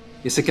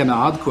et ses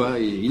camarades, quoi.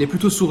 Et il est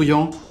plutôt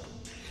souriant.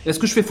 Est-ce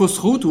que je fais fausse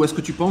route ou est-ce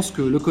que tu penses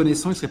que le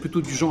connaissant, il serait plutôt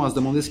du genre à se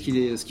demander ce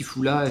qu'il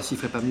fout là et s'il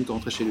ferait pas mieux de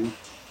rentrer chez lui?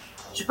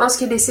 Je pense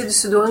qu'il essaie de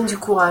se donner du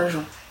courage,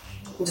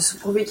 de se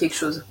prouver quelque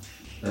chose.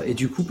 Et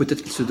du coup,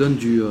 peut-être qu'il se donne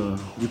du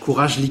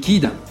courage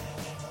liquide,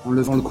 en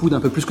levant le coude un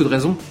peu plus que de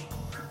raison.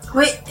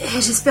 Oui,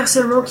 et j'espère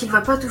seulement qu'il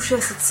va pas toucher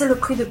à cette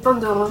saloperie de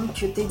pente de rhum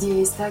que Teddy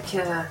Haystack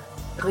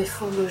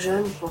réfourgue aux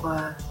jeunes pour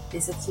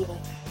les attirer.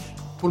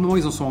 Pour le moment,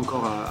 ils en sont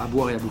encore à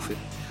boire et à bouffer.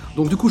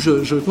 Donc du coup,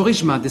 je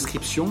corrige ma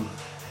description.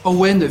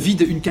 Owen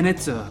vide une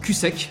canette cul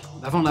sec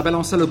avant de la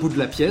balancer au bout de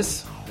la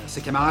pièce.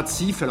 Ses camarades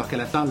sifflent alors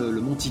qu'elle atteint le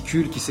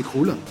monticule qui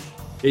s'écroule.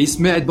 Et il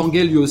se met à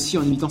headbanger lui aussi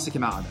en imitant ses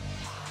camarades.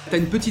 T'as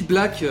une petite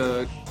black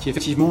qui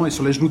effectivement est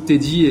sur les genoux de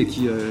Teddy et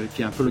qui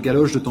est un peu le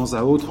galoche de temps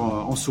à autre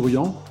en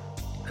souriant.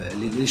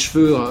 Les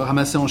cheveux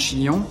ramassés en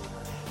chignon.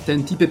 T'as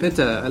une petite pépette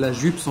à la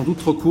jupe sans doute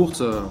trop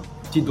courte,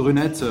 petite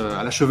brunette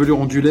à la chevelure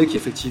ondulée qui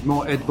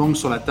effectivement headbang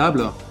sur la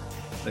table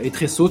et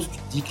très saute. Tu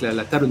te dis que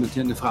la table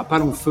ne fera pas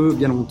long feu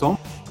bien longtemps.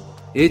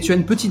 Et tu as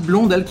une petite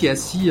blonde, elle, qui est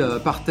assise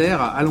par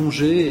terre,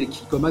 allongée et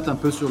qui commate un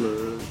peu sur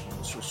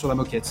la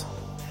moquette.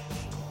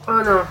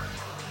 Oh non,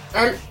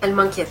 elle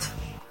m'inquiète.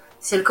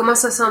 Si elle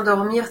commence à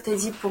s'endormir,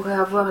 Teddy pourrait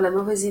avoir la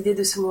mauvaise idée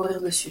de se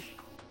mourir dessus.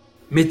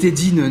 Mais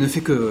Teddy ne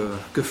fait que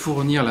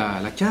fournir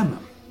la cam,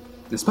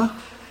 n'est-ce pas?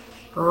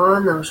 Oh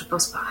non, je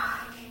pense pas.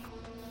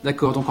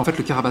 D'accord, donc en fait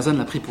le Carabazan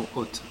l'a pris pour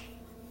hôte.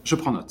 Je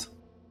prends note.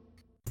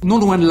 Non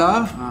loin de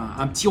là,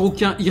 un petit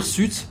rouquin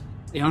hirsute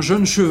et un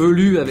jeune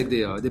chevelu avec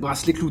des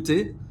bracelets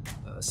cloutés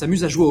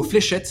s'amusent à jouer aux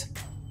fléchettes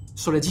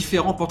sur les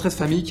différents portraits de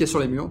famille qu'il y a sur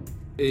les murs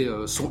et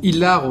sont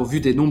hilars au vu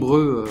des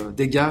nombreux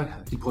dégâts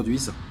qu'ils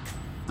produisent.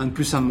 Un de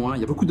plus, un de moins.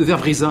 Il y a beaucoup de verres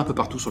brisés un peu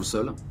partout sur le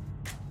sol.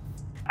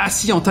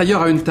 Assis en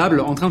tailleur à une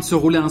table, en train de se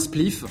rouler un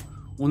spliff,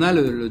 on a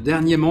le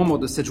dernier membre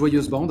de cette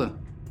joyeuse bande,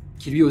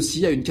 qui lui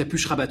aussi a une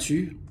capuche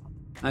rabattue,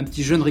 un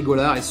petit jeune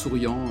rigolard et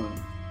souriant,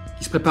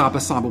 qui se prépare à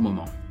passer un bon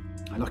moment,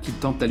 alors qu'il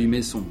tente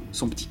d'allumer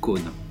son petit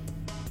cône.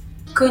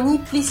 Connie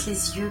plisse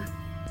les yeux.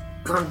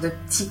 Bande de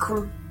petits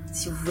cons.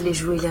 Si vous voulez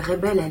jouer les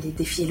rebelles, allez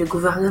défier le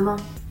gouvernement.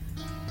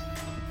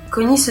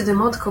 Connie se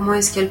demande comment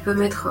est-ce qu'elle peut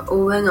mettre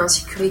Owen en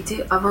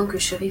sécurité avant que le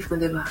shérif ne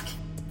débarque.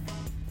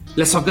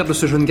 La sauvegarde de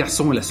ce jeune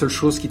garçon est la seule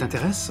chose qui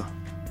t'intéresse?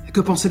 Et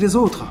que penser des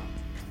autres?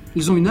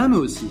 Ils ont une âme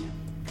aussi.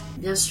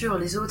 Bien sûr,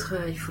 les autres,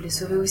 il faut les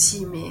sauver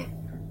aussi, mais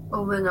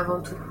Owen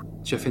avant tout.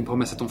 Tu as fait une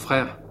promesse à ton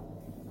frère.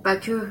 Pas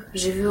que,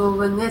 j'ai vu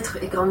Owen naître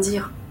et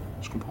grandir.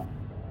 Je comprends.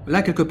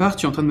 Là, quelque part,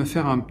 tu es en train de me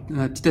faire un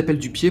petit appel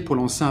du pied pour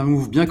lancer un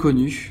move bien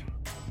connu.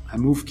 Un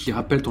move qui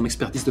rappelle ton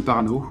expertise de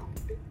parano.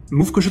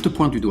 Move que je te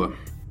pointe du doigt.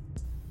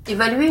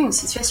 Évaluer une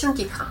situation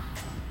qui craint.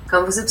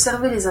 Quand vous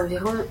observez les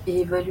environs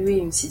et évaluez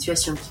une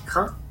situation qui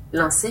craint,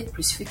 lancez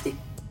plus futé.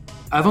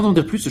 Avant d'en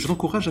dire plus, je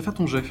t'encourage à faire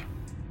ton jet.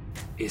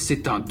 Et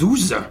c'est un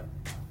 12 ?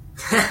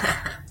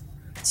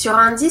 Sur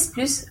un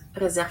 10+,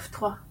 réserve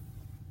 3.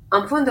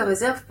 Un point de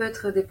réserve peut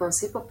être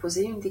dépensé pour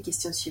poser une des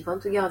questions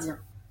suivantes au gardien.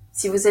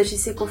 Si vous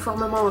agissez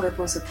conformément aux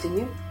réponses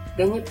obtenues,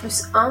 gagnez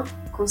 +1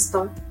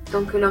 constant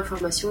tant que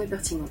l'information est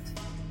pertinente.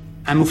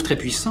 Un move très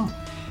puissant.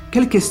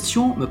 Quelle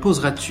question me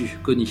poseras-tu,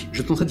 Connie?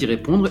 Je tenterai d'y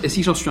répondre, et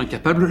si j'en suis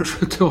incapable,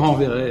 je te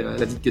renverrai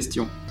la dite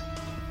question.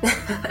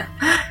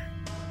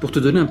 Pour te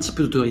donner un petit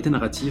peu d'autorité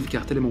narrative,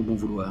 car tel est mon bon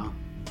vouloir.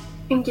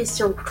 Une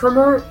question.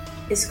 Comment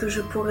est-ce que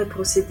je pourrais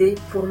procéder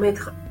pour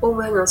mettre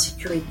Owen en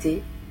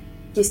sécurité?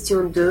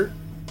 Question 2.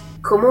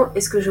 Comment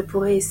est-ce que je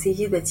pourrais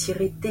essayer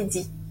d'attirer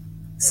Teddy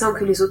sans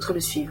que les autres le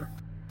suivent?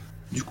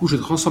 Du coup, je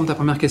transforme ta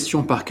première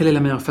question par quelle est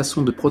la meilleure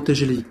façon de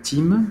protéger les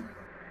victimes,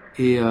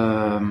 et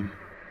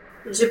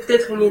J'ai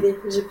peut-être une idée.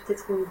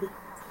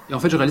 en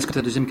fait, je réalise que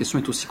ta deuxième question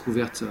est aussi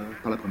couverte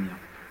par la première.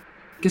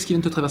 Qu'est-ce qui vient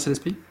de te traverser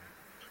l'esprit?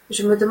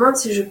 Je me demande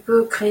si je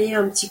peux créer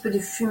un petit peu de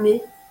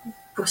fumée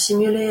pour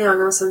simuler un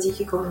incendie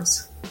qui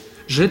commence.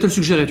 J'allais te le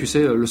suggérer, tu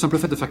sais, le simple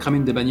fait de faire cramer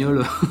une des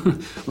bagnoles,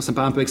 bon, ça me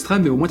paraît un peu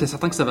extrême, mais au moins t'es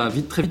certain que ça va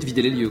très vite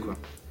vider les lieux, quoi.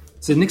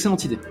 C'est une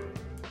excellente idée.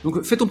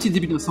 Donc fais ton petit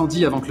début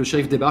d'incendie avant que le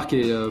shérif débarque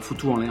et fout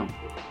tout en l'air,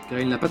 car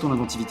il n'a pas ton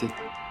inventivité.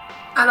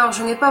 Alors,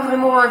 je n'ai pas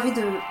vraiment envie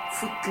de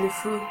foutre le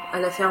feu à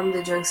la ferme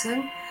de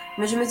Junction,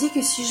 mais je me dis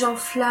que si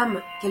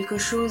j'enflamme quelque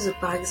chose,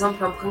 par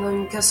exemple en prenant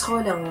une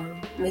casserole et en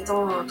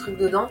mettant un truc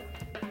dedans,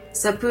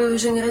 ça peut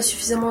générer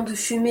suffisamment de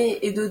fumée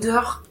et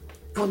d'odeur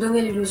pour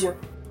donner l'illusion.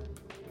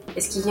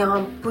 Est-ce qu'il y a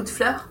un pot de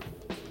fleurs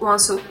ou un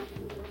seau?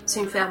 C'est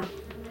une ferme.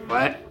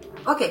 Ouais.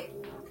 Ok.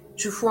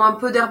 Je fous un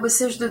peu d'herbe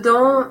sèche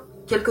dedans,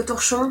 quelques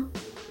torchons,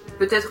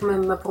 peut-être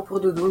même ma propre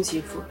doudoune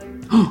s'il faut.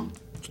 Oh,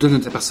 tu donnes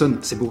de ta personne,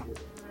 c'est beau.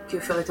 Que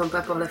ferait-on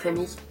pas pour la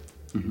famille?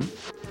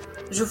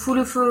 Je fous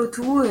le feu au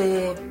tout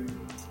et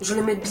je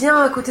le mets bien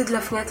à côté de la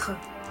fenêtre.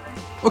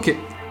 Ok.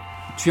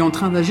 Tu es en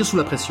train d'agir sous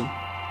la pression.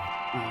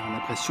 La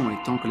pression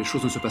étant que les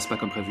choses ne se passent pas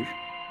comme prévu.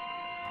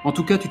 En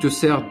tout cas, tu te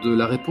sers de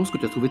la réponse que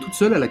tu as trouvée toute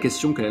seule à la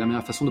question quelle est la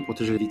meilleure façon de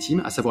protéger les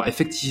victimes, à savoir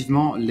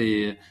effectivement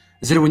les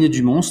éloigner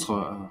du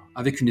monstre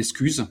avec une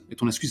excuse, et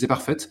ton excuse est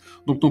parfaite,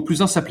 donc ton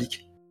 +1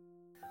 s'applique.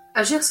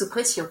 Agir sous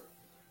pression.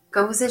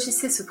 Quand vous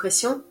agissez sous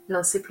pression,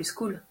 lancez plus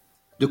cool.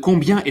 De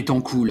combien est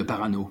ton cool,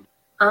 parano?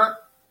 1.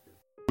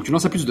 Donc tu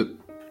lances à +2.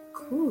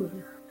 Cool.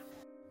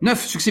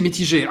 9, succès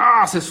mitigé.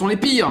 Ah, ce sont les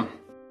pires!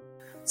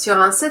 Sur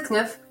un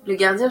 7-9, le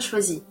gardien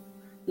choisit.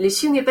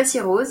 L'issue n'est pas si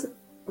rose,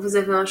 vous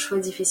avez un choix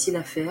difficile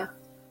à faire,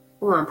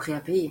 ou un prix à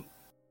payer.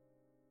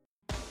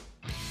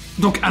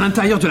 Donc à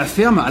l'intérieur de la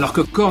ferme, alors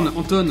que Korn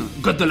entonne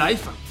God the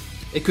Life,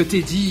 et que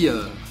Teddy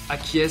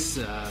acquiesce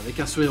avec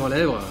un sourire aux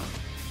lèvres,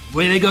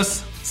 voyez les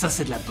gosses, ça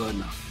c'est de la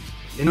bonne.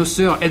 Les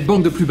noceurs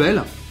headbang de plus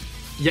belle.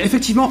 Il y a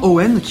effectivement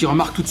Owen qui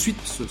remarque tout de suite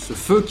ce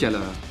feu qui a la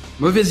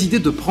mauvaise idée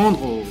de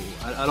prendre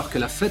alors que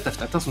la fête a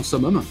atteint son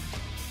summum.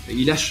 Et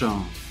il lâche un...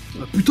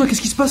 Putain,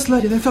 qu'est-ce qui se passe là?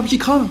 Il y a la ferme qui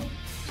crame!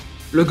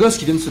 Le gosse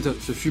qui vient de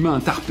se fumer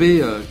un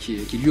tarpé,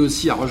 qui lui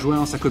aussi a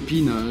rejoint sa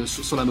copine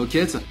sur la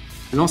moquette,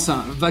 lance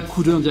un vague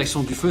coup d'œil en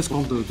direction du feu,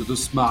 essayant de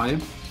se marrer.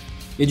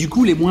 Et du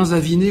coup, les moins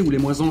avinés ou les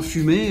moins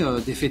enfumés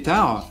des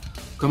fêtards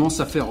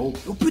commencent à faire oh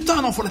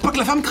putain, non, faudrait pas que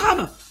la femme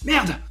crame!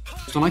 Merde!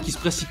 Il y en a un qui se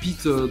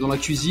précipite dans la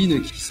cuisine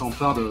et qui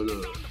s'empare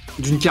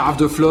d'une carafe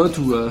de flotte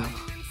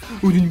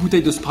ou d'une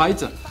bouteille de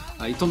Sprite.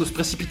 Il tente de se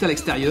précipiter à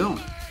l'extérieur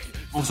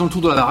en faisant le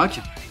tour de la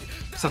baraque.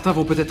 Certains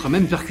vont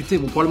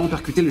probablement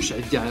percuter le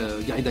shérif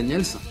Gary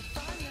Daniels.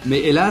 Mais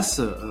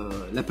hélas,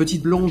 la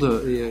petite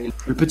blonde et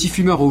le petit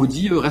fumeur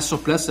Audi restent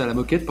sur place à la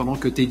moquette pendant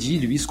que Teddy,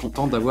 lui, se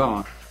contente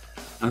d'avoir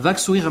un vague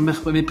sourire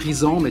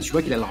méprisant, mais tu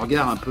vois qu'il a le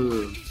regard un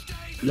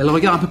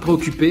peu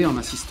préoccupé en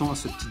assistant à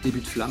ce petit début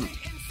de flamme.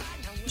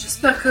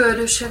 J'espère que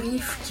le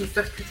shérif, qui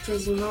percute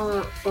quasiment,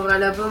 aura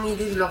la bonne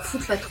idée de leur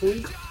foutre la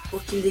trouille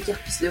pour qu'ils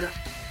déguerpissent de là.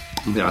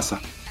 On verra ça.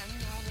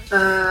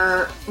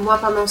 Moi,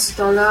 pendant ce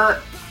temps-là,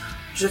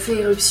 je fais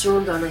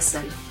éruption dans la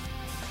salle.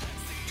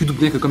 Tu doutes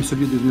bien que comme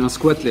celui est devenu un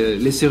squat,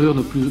 les serrures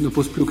ne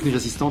posent plus aucune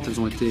résistance, elles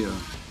ont été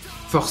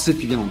forcées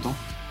depuis bien longtemps.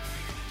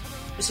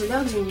 J'ai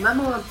l'air d'une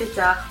maman à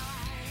pétard.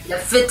 La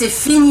fête est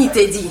finie,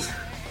 Teddy.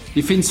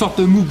 Il fait une sorte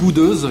de moue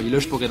boudeuse, il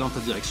hoche pour regarder dans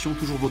ta direction,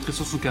 toujours vautré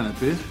sur son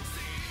canapé.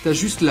 T'as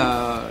juste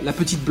la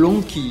petite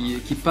blonde qui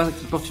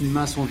porte une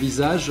main à son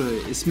visage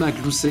et se met à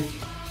glousser.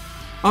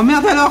 Oh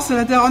merde alors, c'est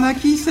la daronne à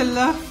qui,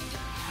 celle-là?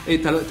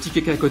 Et t'as le petit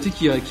caca à côté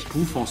qui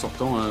pouffe en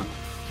sortant.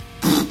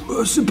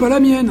 C'est pas la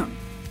mienne.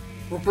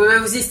 Vous pouvez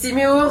vous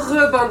estimer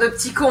heureux, bande de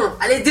petits cons.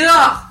 Allez,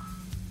 dehors!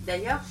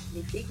 D'ailleurs,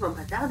 les flics vont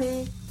pas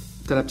tarder.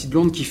 T'as la petite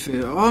blonde qui fait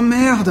 « Oh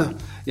merde !»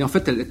 Et en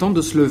fait, elle tente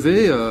de se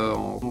lever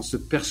en se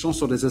perchant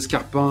sur des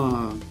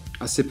escarpins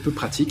assez peu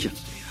pratiques.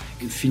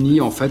 Elle finit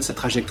en fait sa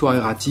trajectoire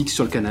erratique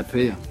sur le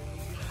canapé.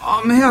 «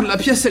 Oh merde, la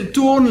pièce elle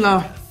tourne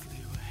là !»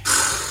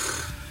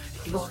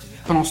 Bon.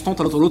 Pendant ce temps,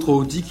 t'as l'autre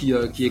Audi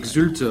qui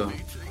exulte.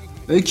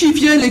 « Qui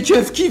viennent les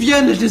keufs? Qui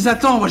viennent? Je les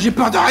attends, moi j'ai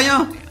peur de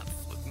rien !»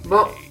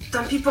 Bon,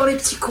 tant pis pour les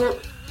petits cons.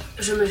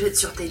 Je me jette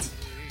sur Teddy.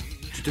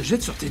 Tu te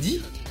jettes sur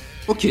Teddy?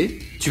 Ok,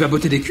 tu vas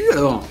botter des culs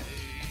alors?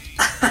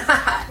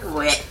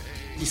 Ouais.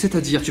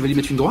 C'est-à-dire, tu vas lui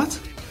mettre une droite?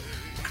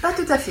 Pas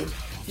tout à fait.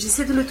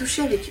 J'essaie de le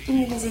toucher avec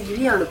une des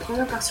aiguilles en le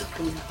prenant par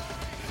surprise.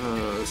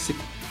 C'est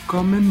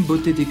quand même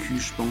botter des culs,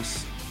 je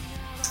pense.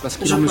 Parce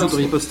qu'il est Je en mesure pense, de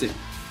riposter.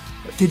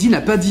 Teddy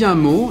n'a pas dit un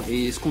mot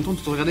et se contente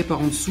de te regarder par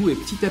en dessous et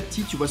petit à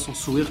petit tu vois son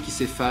sourire qui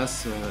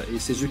s'efface et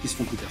ses yeux qui se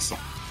font plus perçants.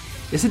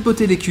 Essaie de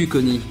botter les culs,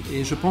 Connie,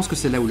 et je pense que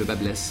c'est là où le bas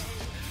blesse.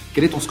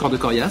 Quel est ton score de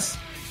coriace?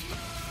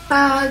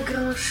 Pas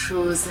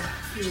grand-chose.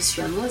 Je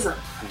suis amoureuse.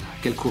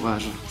 Quel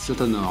courage, c'est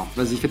t'honore.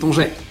 Vas-y, fais ton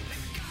jet.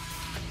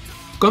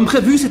 Comme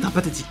prévu, c'est un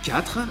pathétique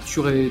 4.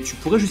 Tu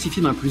pourrais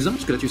justifier d'un +1,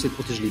 parce que là tu essaies de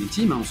protéger les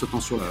victimes en sautant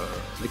sur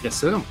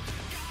l'agresseur.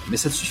 Mais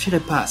ça ne suffirait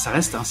pas, ça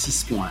reste un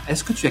 6-.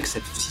 Est-ce que tu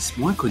acceptes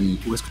 6-, Connie,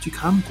 ou est-ce que tu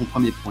crames ton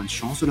premier point de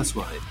chance de la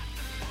soirée?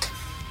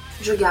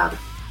 Je garde.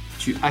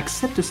 Tu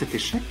acceptes cet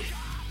échec?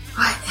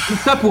 Ouais. Tout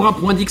ça pour un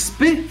point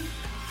d'XP?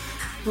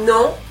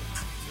 Non.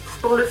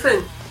 Pour le fun.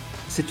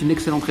 C'est une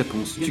excellente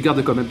réponse. Tu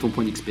gardes quand même ton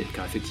point d'XP,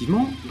 car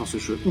effectivement, dans ce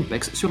jeu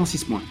complexe, sur un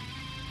 6-.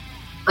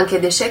 En cas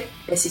d'échec,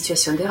 la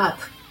situation dérape.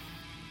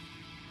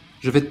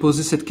 Je vais te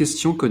poser cette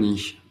question,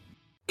 Connie.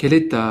 Quelle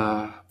est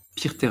ta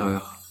pire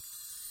terreur?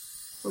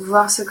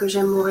 Voir ce que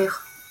j'aime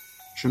mourir.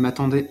 Je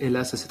m'attendais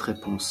hélas à cette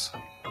réponse.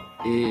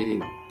 Et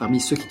parmi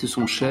ceux qui te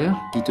sont chers,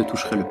 qui te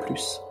toucherait le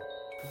plus?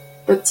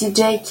 Le petit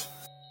Jake.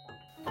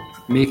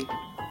 Mais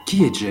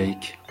qui est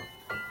Jake?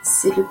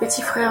 C'est le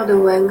petit frère de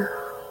Wang.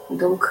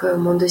 Donc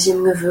mon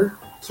deuxième neveu,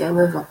 qui a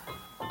 9 ans.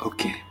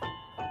 Ok.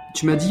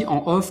 Tu m'as dit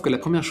en off que la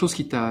première chose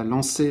qui t'a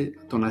lancé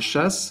dans la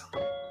chasse,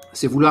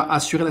 c'est vouloir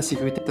assurer la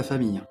sécurité de ta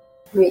famille.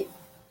 Oui.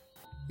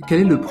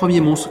 Quel est le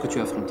premier monstre que tu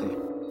as affronté?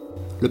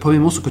 Le premier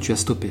monstre que tu as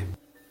stoppé?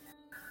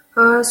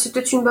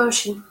 C'était une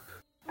banshee.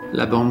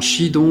 La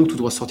Banshee, donc, tout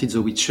droit sortie de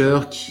The Witcher,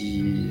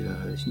 qui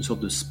est une sorte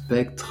de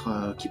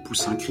spectre qui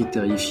pousse un cri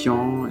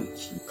terrifiant et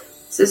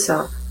C'est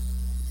ça.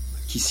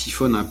 qui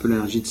siphonne un peu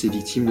l'énergie de ses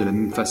victimes de la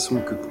même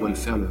façon que pourrait le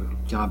faire le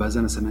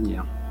Carabazan à sa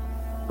manière.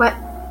 Ouais.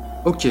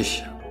 Ok.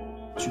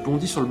 Tu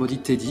bondis sur le maudit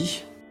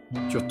Teddy,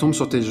 tu retombes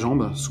sur tes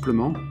jambes,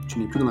 souplement, tu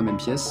n'es plus dans la même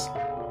pièce.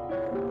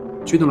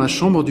 Tu es dans la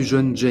chambre du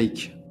jeune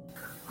Jake.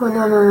 Oh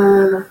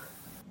non.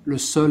 Le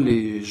sol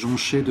est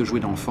jonché de jouets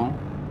d'enfants,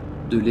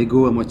 de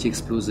Lego à moitié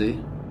explosés.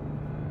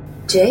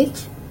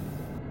 Jake?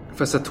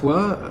 Face à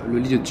toi, le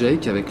lit de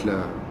Jake avec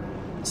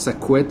sa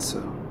couette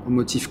au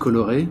motif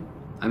coloré,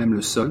 à même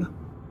le sol.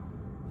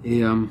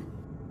 Et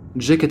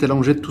Jake est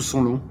allongé de tout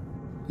son long.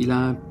 Il a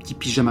un petit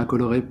pyjama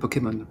coloré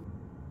Pokémon.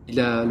 Il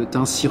a le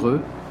teint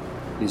cireux,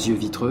 les yeux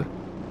vitreux,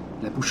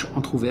 la bouche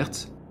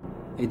entr'ouverte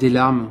et des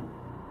larmes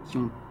qui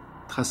ont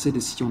tracé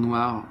des sillons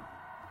noirs.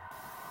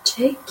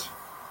 Jake?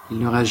 Il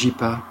ne réagit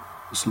pas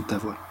au son de ta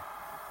voix.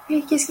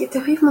 Hey, qu'est-ce qui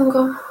t'arrive, mon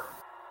grand?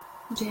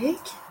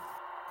 Jake?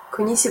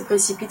 Connie se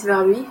précipite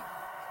vers lui,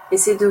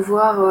 essaie de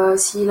voir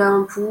s'il a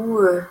un pouls,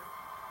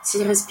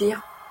 s'il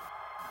respire.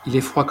 Il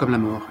est froid comme la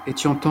mort, et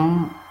tu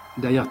entends,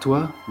 derrière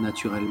toi,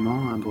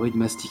 naturellement, un bruit de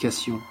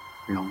mastication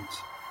lente,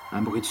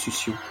 un bruit de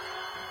succion.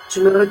 Je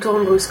me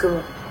retourne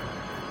brusquement.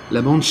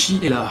 La Banshee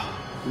est là,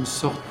 une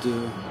sorte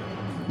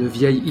de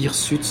vieille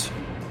hirsute,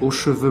 aux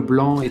cheveux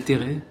blancs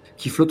éthérés,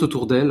 qui flotte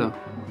autour d'elle,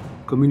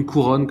 comme une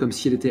couronne, comme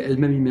si elle était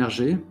elle-même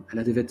immergée. Elle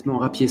a des vêtements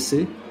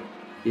rapiécés,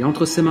 et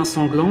entre ses mains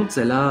sanglantes,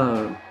 elle a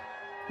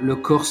le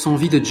corps sans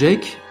vie de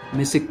Jake,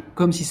 mais c'est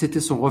comme si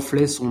c'était son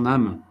reflet, son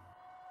âme.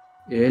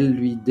 Et elle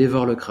lui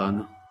dévore le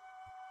crâne.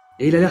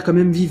 Et il a l'air quand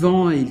même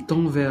vivant, et il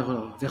tend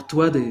vers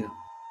toi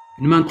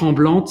une main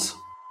tremblante.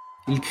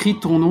 Il crie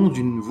ton nom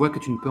d'une voix que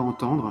tu ne peux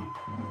entendre,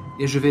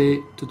 et je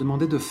vais te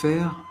demander de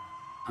faire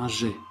un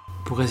jet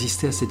pour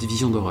résister à cette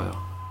vision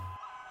d'horreur.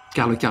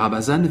 Car le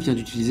Carabazan vient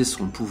d'utiliser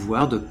son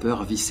pouvoir de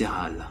peur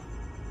viscérale.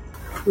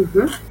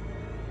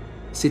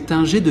 C'est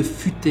un jet de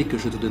futé que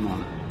je te demande,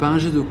 pas un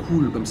jet de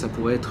cool comme ça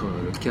pourrait être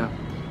le cas.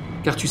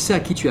 Car tu sais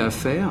à qui tu as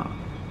affaire,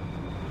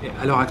 et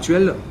à l'heure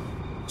actuelle,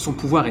 son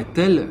pouvoir est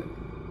tel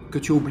que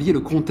tu as oublié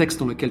le contexte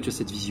dans lequel tu as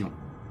cette vision.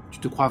 Tu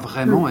te crois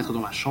vraiment être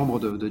dans la chambre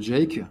de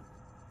Jake,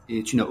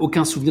 et tu n'as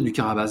aucun souvenir du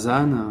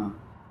Carabazan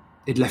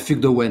et de la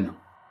fugue d'Owen.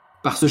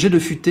 Par ce jet de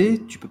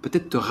futé, tu peux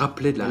peut-être te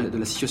rappeler de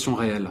la situation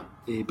réelle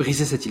et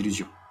briser cette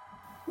illusion.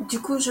 Du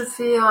coup, je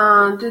fais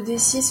un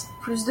 2d6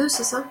 plus 2,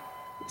 c'est ça?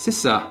 C'est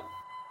ça.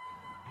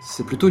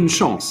 C'est plutôt une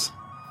chance.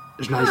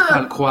 Je n'arrive pas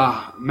à le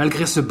croire.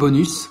 Malgré ce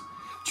bonus,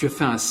 tu as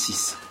fait un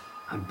 6.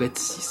 Un bête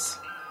 6.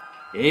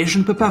 Et je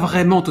ne peux pas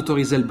vraiment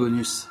t'autoriser le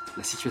bonus.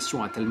 La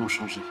situation a tellement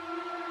changé.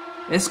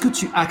 Est-ce que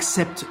tu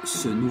acceptes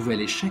ce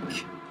nouvel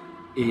échec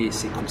et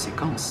ses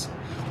conséquences?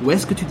 Ou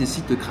est-ce que tu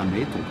décides de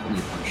cramer ton premier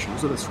point de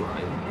chance de la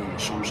soirée et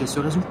changer ce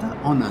résultat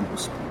en un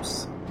 12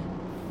 pouces?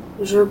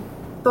 Je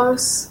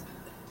pense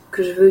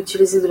que je veux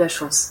utiliser de la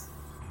chance.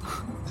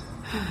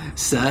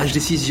 Sage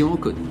décision,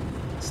 Connie.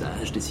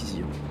 Sage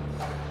décision.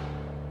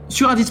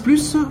 Sur un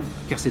 10+,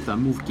 car c'est un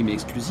move qui m'est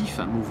exclusif,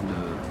 un move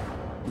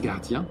de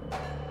gardien,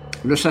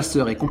 le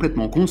chasseur est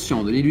complètement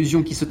conscient de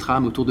l'illusion qui se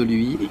trame autour de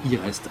lui et y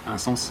reste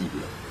insensible.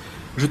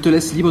 Je te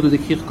laisse libre de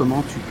décrire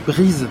comment tu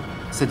brises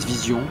cette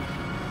vision,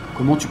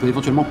 comment tu peux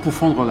éventuellement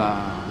pourfendre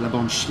la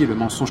Banshee et le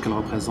mensonge qu'elle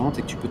représente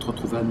et que tu peux te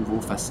retrouver à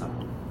nouveau face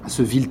à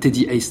ce vil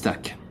Teddy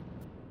Haystack.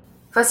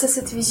 Face à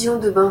cette vision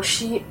de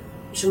Banshee,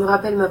 je me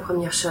rappelle ma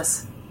première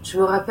chasse. Je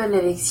me rappelle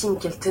la Lexine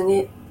qu'elle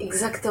tenait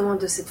exactement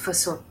de cette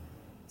façon.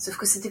 Sauf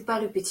que c'était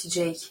pas le petit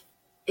Jake.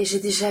 Et j'ai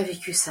déjà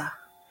vécu ça.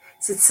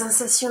 Cette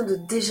sensation de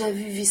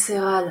déjà-vu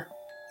viscéral.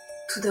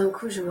 Tout d'un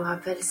coup, je me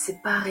rappelle, c'est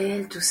pas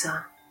réel tout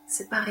ça.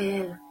 C'est pas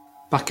réel.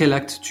 Par quel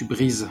acte tu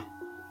brises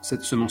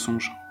ce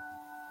mensonge?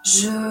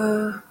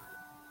 Je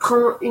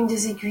prends une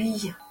des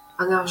aiguilles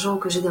en argent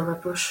que j'ai dans ma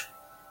poche,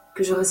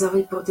 que je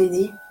réservais pour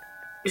Teddy,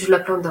 et je la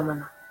plante dans ma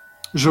main.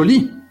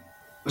 Joli.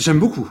 J'aime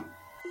beaucoup.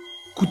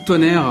 Coup de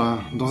tonnerre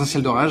dans un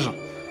ciel d'orage.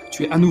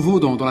 Tu es à nouveau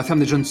dans la ferme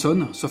des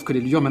Johnson, sauf que les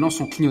lueurs maintenant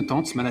sont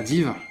clignotantes,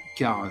 maladives,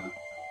 car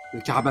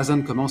le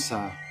Carabazan commence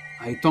à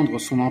étendre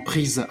son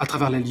emprise à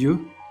travers les lieux.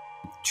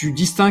 Tu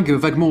distingues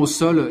vaguement au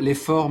sol les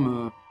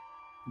formes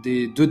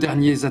des 2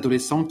 derniers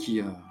adolescents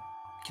qui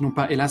n'ont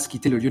pas, hélas,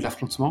 quitté le lieu de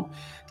l'affrontement,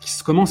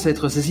 qui commencent à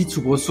être saisis de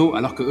soubresauts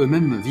alors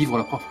qu'eux-mêmes vivent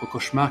leurs propres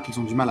cauchemars qu'ils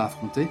ont du mal à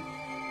affronter.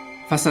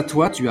 Face à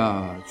toi, tu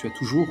as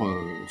toujours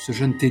ce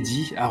jeune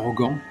Teddy,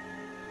 arrogant,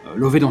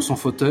 lové dans son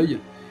fauteuil,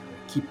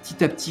 qui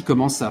petit à petit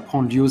commence à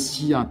prendre lui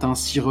aussi un teint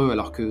cireux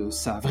alors que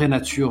sa vraie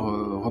nature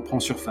reprend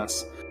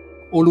surface.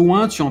 Au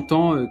loin, tu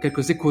entends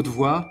quelques échos de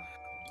voix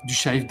du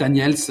shérif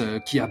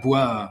Daniels qui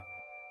aboie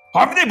 «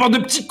 Revenez, bande de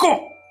petits cons !»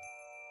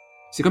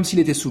 C'est comme s'il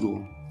était sous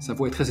l'eau. Sa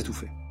voix est très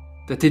étouffée.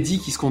 T'as Teddy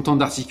qui se contente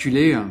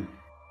d'articuler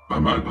Pas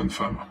mal, bonne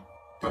femme.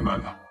 Pas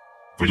mal.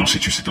 Voyons si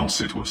tu sais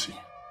danser, toi aussi.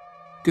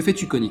 Que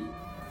fais-tu, Connie?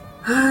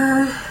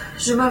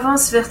 Je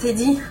m'avance vers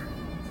Teddy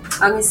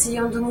en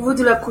essayant de nouveau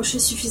de l'approcher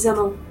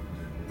suffisamment.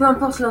 Peu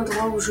importe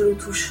l'endroit où je le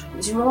touche,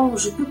 du moment où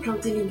je peux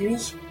planter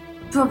l'aiguille,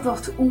 peu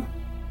importe où,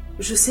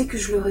 je sais que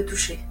je l'aurai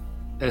touché.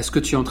 Est-ce que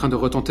tu es en train de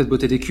retenter de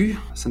botter des culs?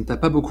 Ça ne t'a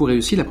pas beaucoup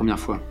réussi la première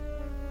fois.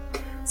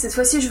 Cette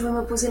fois-ci, je veux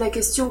me poser la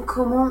question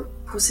comment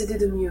procéder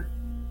de mieux.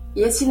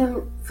 Y a-t-il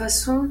une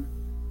façon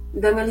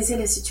d'analyser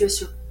la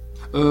situation?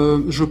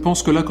 Je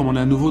pense que là, comme on est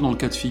à nouveau dans le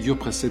cas de figure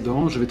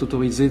précédent, je vais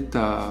t'autoriser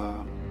ta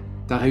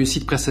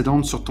réussite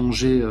précédente sur ton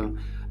jet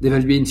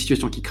d'évaluer une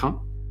situation qui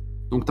craint.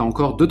 Donc t'as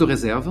encore 2 de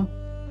réserve.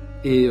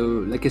 Et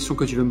la question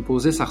que tu veux me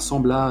poser, ça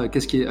ressemble à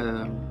quelle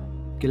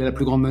est la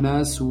plus grande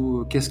menace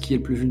ou qu'est-ce qui est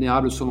le plus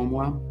vulnérable selon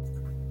moi?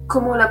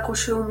 Comment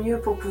l'approcher au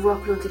mieux pour pouvoir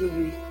planter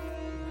l'aiguille?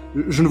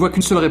 Je ne vois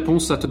qu'une seule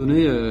réponse à te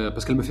donner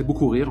parce qu'elle me fait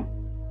beaucoup rire.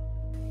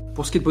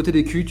 Pour ce qui est de botter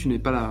des culs, tu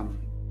n'es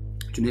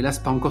hélas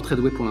pas encore très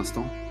doué pour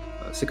l'instant.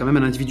 C'est quand même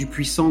un individu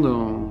puissant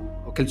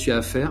auquel tu as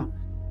affaire.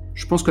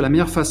 Je pense que la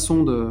meilleure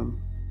façon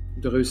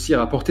de réussir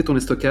à porter ton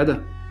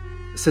estocade,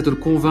 c'est de le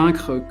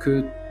convaincre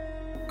que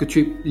tu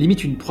es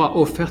limite une proie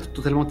offerte,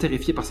 totalement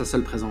terrifiée par sa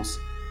seule présence.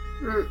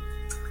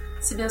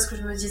 C'est bien ce que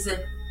je me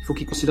disais. Il faut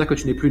qu'il considère que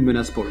tu n'es plus une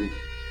menace pour lui.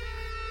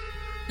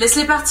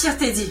 Laisse-les partir,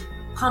 Teddy.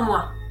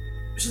 Prends-moi.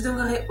 Je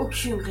donnerai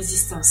aucune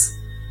résistance.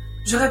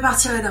 Je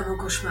repartirai dans mon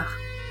cauchemar.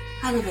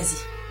 Allez, vas-y,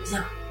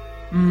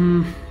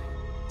 viens.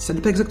 Ça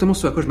n'est pas exactement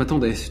ce à quoi je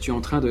m'attendais. Tu es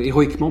en train de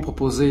héroïquement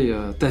proposer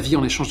ta vie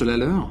en échange de la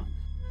leur.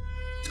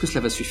 Est-ce que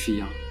cela va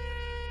suffire?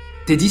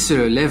 Teddy se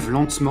lève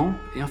lentement,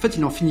 et en fait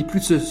il n'en finit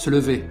plus de se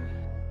lever,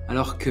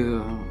 alors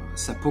que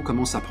sa peau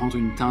commence à prendre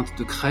une teinte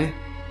de craie,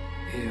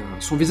 et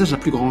son visage n'a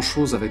plus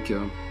grand-chose avec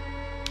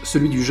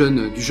celui du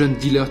jeune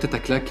dealer tête à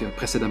claque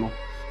précédemment.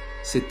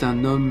 C'est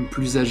un homme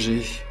plus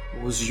âgé,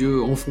 aux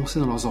yeux enfoncés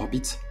dans leurs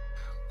orbites,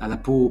 à la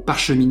peau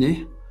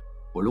parcheminée,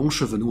 aux longs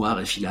cheveux noirs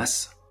et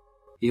filasses,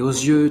 et aux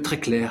yeux très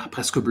clairs,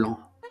 presque blancs,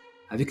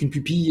 avec une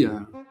pupille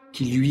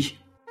qui luit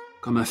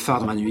comme un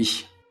phare dans la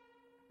nuit.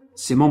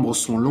 Ses membres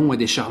sont longs et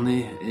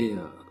décharnés, et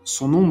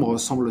son ombre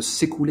semble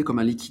s'écouler comme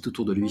un liquide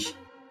autour de lui,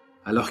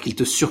 alors qu'il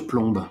te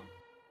surplombe,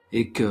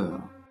 et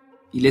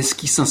il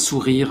esquisse un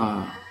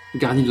sourire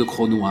garni de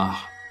crocs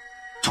noirs.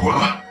 Toi,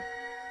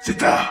 c'est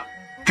ta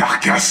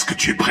carcasse que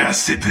tu es prêt à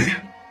céder?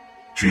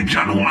 Tu es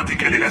bien loin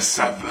d'égaler la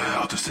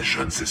saveur de ces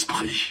jeunes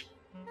esprits.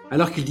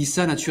 Alors qu'il dit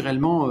ça,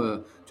 naturellement,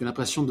 tu as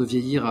l'impression de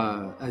vieillir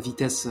à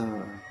vitesse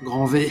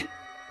grand V.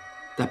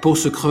 Ta peau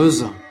se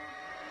creuse,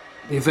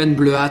 les veines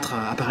bleuâtres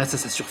apparaissent à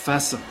sa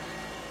surface.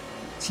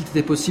 S'il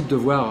était possible de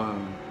voir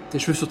tes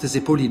cheveux sur tes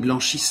épaules, ils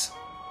blanchissent.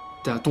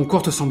 Ton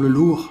corps te semble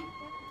lourd,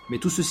 Mais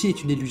tout ceci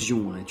est une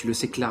illusion, et tu le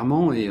sais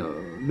clairement, et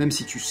même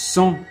si tu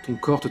sens ton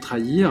corps te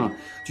trahir,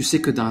 tu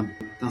sais que d'un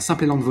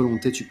simple élan de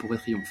volonté, tu pourrais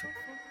triompher.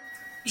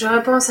 Je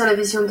repense à la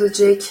vision de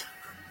Jake.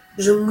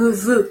 Je ne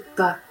veux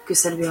pas que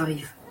ça lui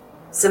arrive.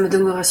 Ça me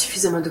donnera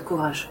suffisamment de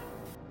courage.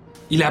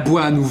 Il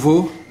aboie à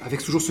nouveau,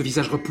 avec toujours ce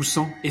visage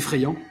repoussant,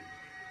 effrayant,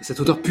 et cette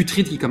odeur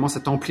putride qui commence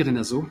à t'emplir les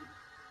naseaux.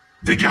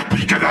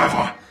 Déguerpis,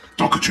 cadavre,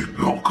 tant que tu le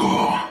peux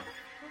encore.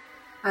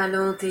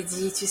 Allons,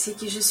 Teddy, tu sais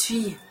qui je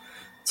suis.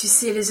 Tu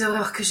sais les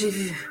horreurs que j'ai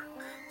vues.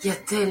 Il y a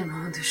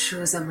tellement de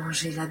choses à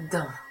manger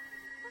là-dedans.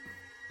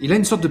 Il a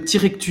une sorte de petit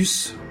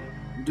rictus,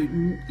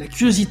 la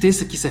curiosité,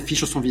 c'est qui s'affiche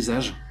sur son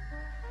visage.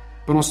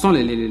 Pendant ce temps,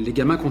 les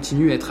gamins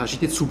continuent à être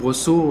agités de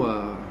soubresauts,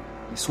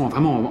 ils sont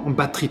vraiment en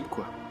bad trip,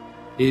 quoi.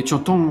 Et tu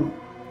entends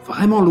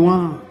vraiment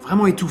loin,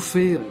 vraiment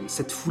étouffé,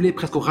 cette foulée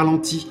presque au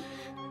ralenti.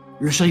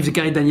 Le shérif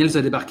Gary Daniels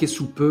a débarqué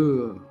sous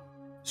peu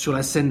sur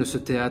la scène de ce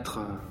théâtre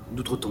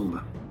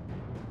d'outre-tombe.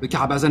 Le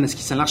Carabazan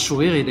esquisse un large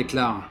sourire et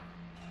déclare: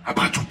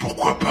 Après tout,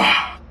 pourquoi pas?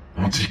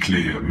 On dit que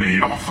les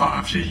meilleurs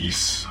vins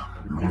vieillissent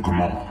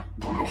longuement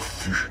dans leur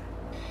fût.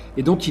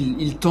 Et donc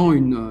il tend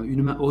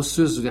une main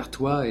osseuse vers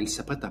toi et il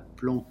s'apprête à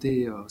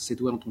planter ses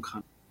doigts dans ton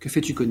crâne. Que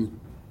fais-tu, Connie?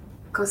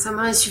 Quand sa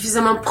main est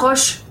suffisamment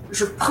proche,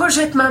 je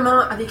projette ma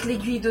main avec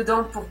l'aiguille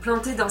dedans pour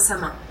planter dans sa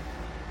main.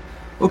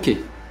 Ok.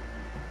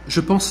 Je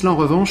pense là en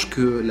revanche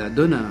que la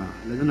donne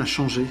a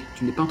changé.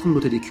 Tu n'es pas en train de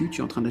botter des culs, tu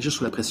es en train d'agir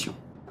sous la pression.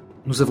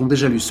 Nous avons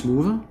déjà lu ce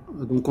move,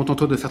 donc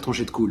contente-toi de faire ton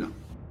jet de cool.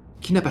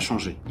 Qui n'a pas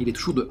changé, il est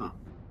toujours de 1.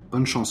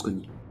 Bonne chance,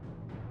 Connie.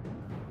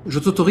 Je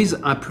t'autorise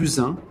un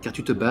 +1, car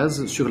tu te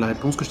bases sur la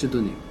réponse que je t'ai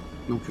donnée.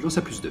 Donc tu lances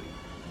à +2.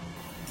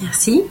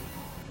 Merci.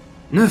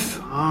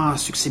 9. Ah,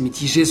 succès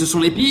mitigé, ce sont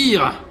les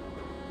pires.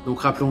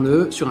 Donc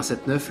rappelons-le, sur un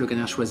 7-9, le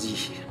gagnant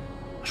choisit.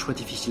 Un choix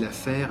difficile à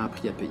faire, un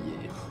prix à payer.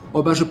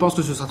 Oh bah je pense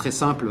que ce sera très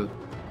simple.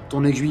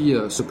 Ton aiguille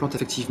se plante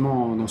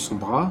effectivement dans son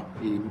bras,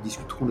 et nous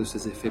discuterons de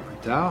ses effets plus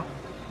tard.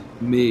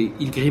 Mais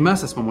il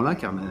grimace à ce moment-là,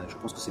 car je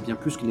pense que c'est bien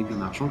plus qu'une aiguille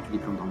en argent qu'il lui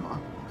plante dans le bras.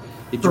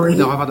 Et du coup,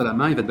 d'un revers de la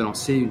main, il va te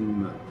balancer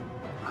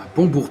un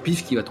bon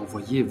bourre-pif qui va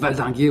t'envoyer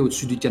valdinguer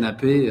au-dessus du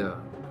canapé,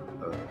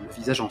 le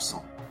visage en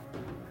sang.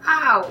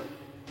 Aouh!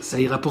 Ça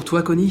ira pour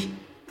toi, Connie?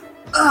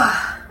 Ah!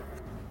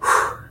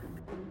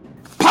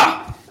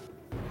 Pah!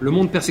 Le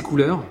monde perd ses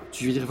couleurs,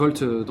 tu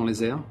virevoltes dans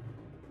les airs.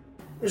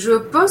 Je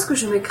pense que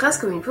je m'écrase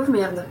comme une pauvre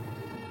merde.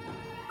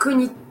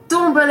 Connie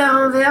tombe à la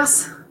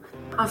renverse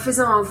en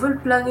faisant un vol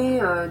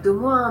plané d'au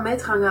moins 1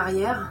 mètre en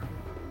arrière.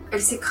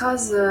 Elle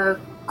s'écrase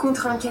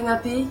contre un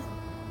canapé.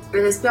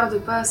 Elle espère de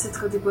pas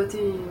s'être déboîté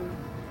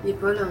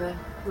l'épaule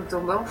en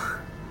tombant.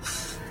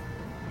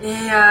 Et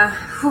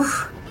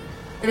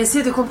elle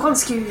essaie de comprendre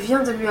ce qui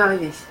vient de lui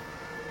arriver.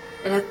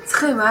 Elle a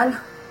très mal,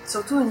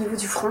 surtout au niveau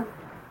du front.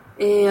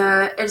 Et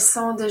elle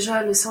sent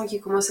déjà le sang qui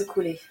commence à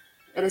couler.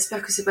 Elle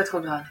espère que c'est pas trop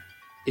grave.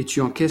 Et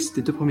tu encaisses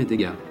tes 2 premiers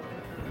dégâts.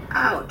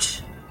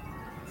 Ouch!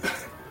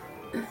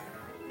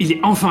 Il est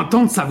enfin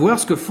temps de savoir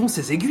ce que font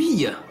ces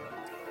aiguilles.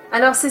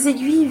 Alors, ces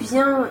aiguilles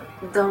viennent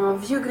d'un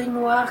vieux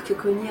grimoire que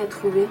Connie a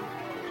trouvé,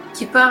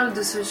 qui parle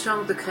de ce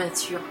genre de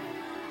créature.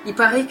 Il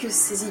paraît que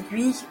ces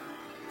aiguilles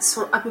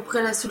sont à peu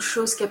près la seule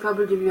chose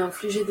capable de lui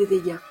infliger des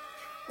dégâts.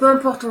 Peu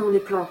importe où on les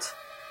plante.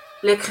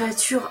 La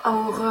créature a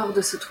horreur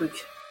de ce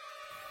truc.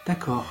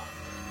 D'accord.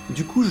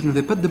 Du coup, je ne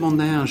vais pas te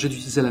demander un jet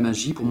d'utiliser la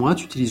magie. Pour moi,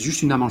 tu utilises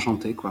juste une arme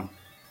enchantée, quoi.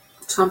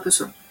 C'est un peu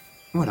ça.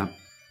 Voilà.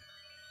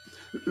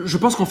 Je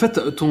pense qu'en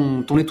fait,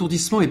 ton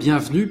étourdissement est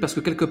bienvenu parce que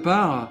quelque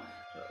part,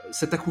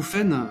 cet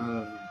acouphène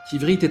qui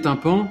vrille tes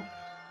tympans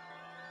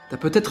t'a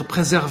peut-être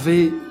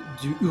préservé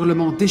du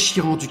hurlement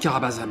déchirant du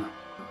Carabazan.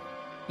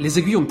 Les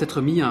aiguilles ont peut-être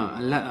mis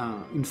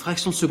une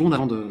fraction de seconde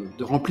avant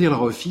de remplir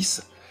leur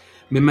office,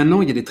 mais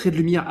maintenant il y a des traits de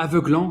lumière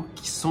aveuglants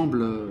qui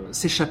semblent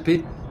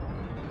s'échapper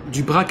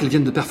du bras qu'elles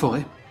viennent de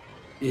perforer.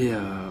 Et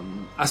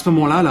à ce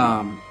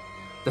moment-là,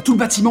 t'as tout le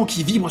bâtiment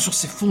qui vibre sur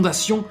ses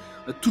fondations,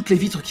 toutes les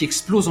vitres qui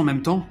explosent en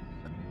même temps.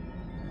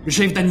 Le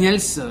shérif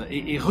Daniels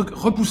est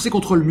repoussé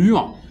contre le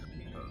mur.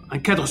 Un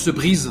cadre se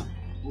brise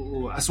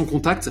à son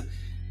contact.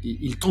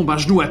 Il tombe à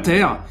genoux à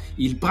terre.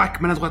 Il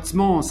braque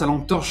maladroitement sa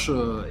lampe torche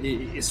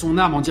et son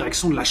arme en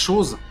direction de la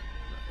chose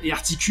et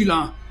articule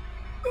un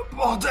 «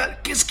 Bordel,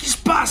 qu'est-ce qui se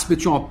passe ?» Mais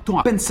tu entends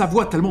à peine sa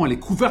voix tellement elle est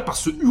couverte par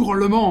ce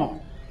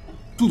hurlement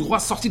tout droit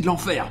sorti de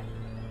l'enfer.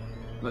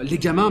 Les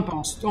gamins,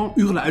 pendant ce temps,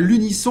 hurlent à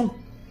l'unisson.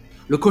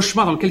 Le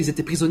cauchemar dans lequel ils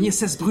étaient prisonniers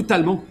cesse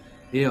brutalement.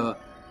 Et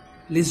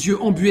les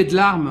yeux embués de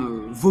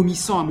larmes,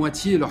 vomissant à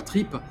moitié leurs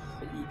tripes,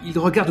 ils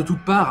regardent de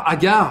toutes parts,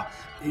 hagards,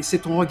 et c'est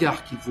ton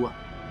regard qu'ils voient.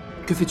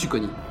 Que fais-tu,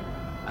 Connie?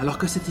 Alors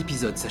que cet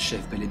épisode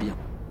s'achève bel et bien.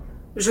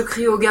 Je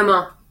crie aux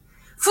gamins.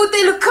 «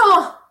 Foutez le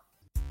camp !»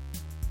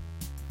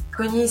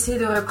 Connie essaie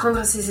de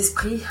reprendre ses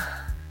esprits.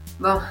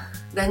 Bon,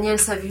 Daniel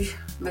s'a vu,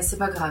 mais c'est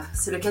pas grave,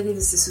 c'est le cadet de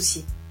ses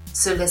soucis.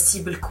 Seule la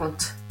cible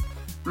compte.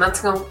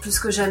 Maintenant, plus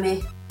que jamais,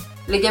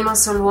 les gamins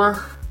sont loin.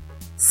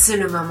 C'est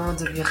le moment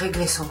de lui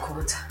régler son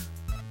compte.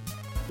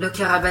 Le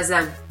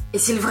Carabazan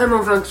est-il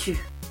vraiment vaincu?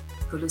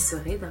 Vous le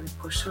saurez dans le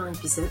prochain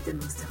épisode de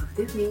Monster of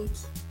the Week.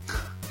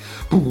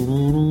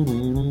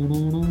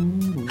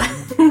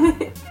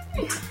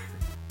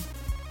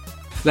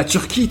 La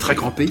Turquie, très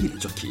grand pays, la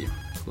Turquie.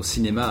 Au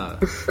cinéma,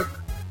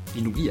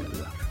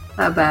 inoubliable.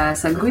 Ah bah,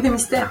 ça grouille de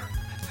mystère.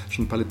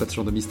 Je ne parlais pas de ce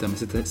genre de mystère, mais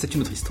c'est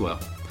une autre histoire.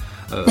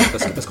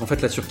 Parce qu'en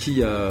fait, la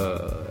Turquie,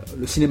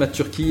 le cinéma de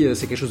Turquie,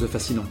 c'est quelque chose de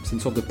fascinant. C'est une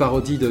sorte de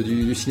parodie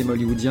du cinéma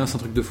hollywoodien, c'est un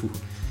truc de fou.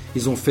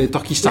 Ils ont fait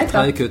Turkish Star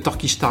Trek,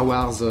 Turkish Star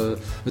Wars,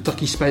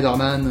 Turkish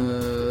Spider-Man,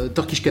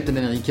 Turkish Captain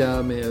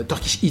America, mais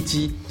Turkish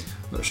E.T.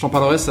 Je t'en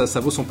parlerai, ça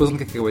vaut son pesant de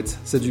cacahuètes.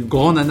 C'est du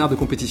grand nanar de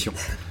compétition.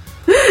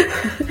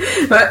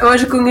 Ouais, moi,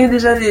 je connais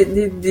déjà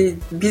des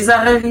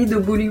bizarreries de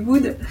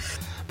Bollywood.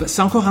 Bah,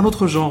 c'est encore un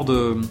autre genre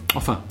de...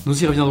 Enfin,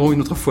 nous y reviendrons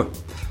une autre fois.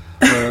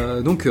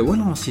 Donc, ouais,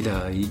 non,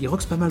 il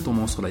rocks pas mal ton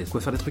monstre là, il y a de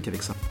quoi faire des trucs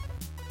avec ça.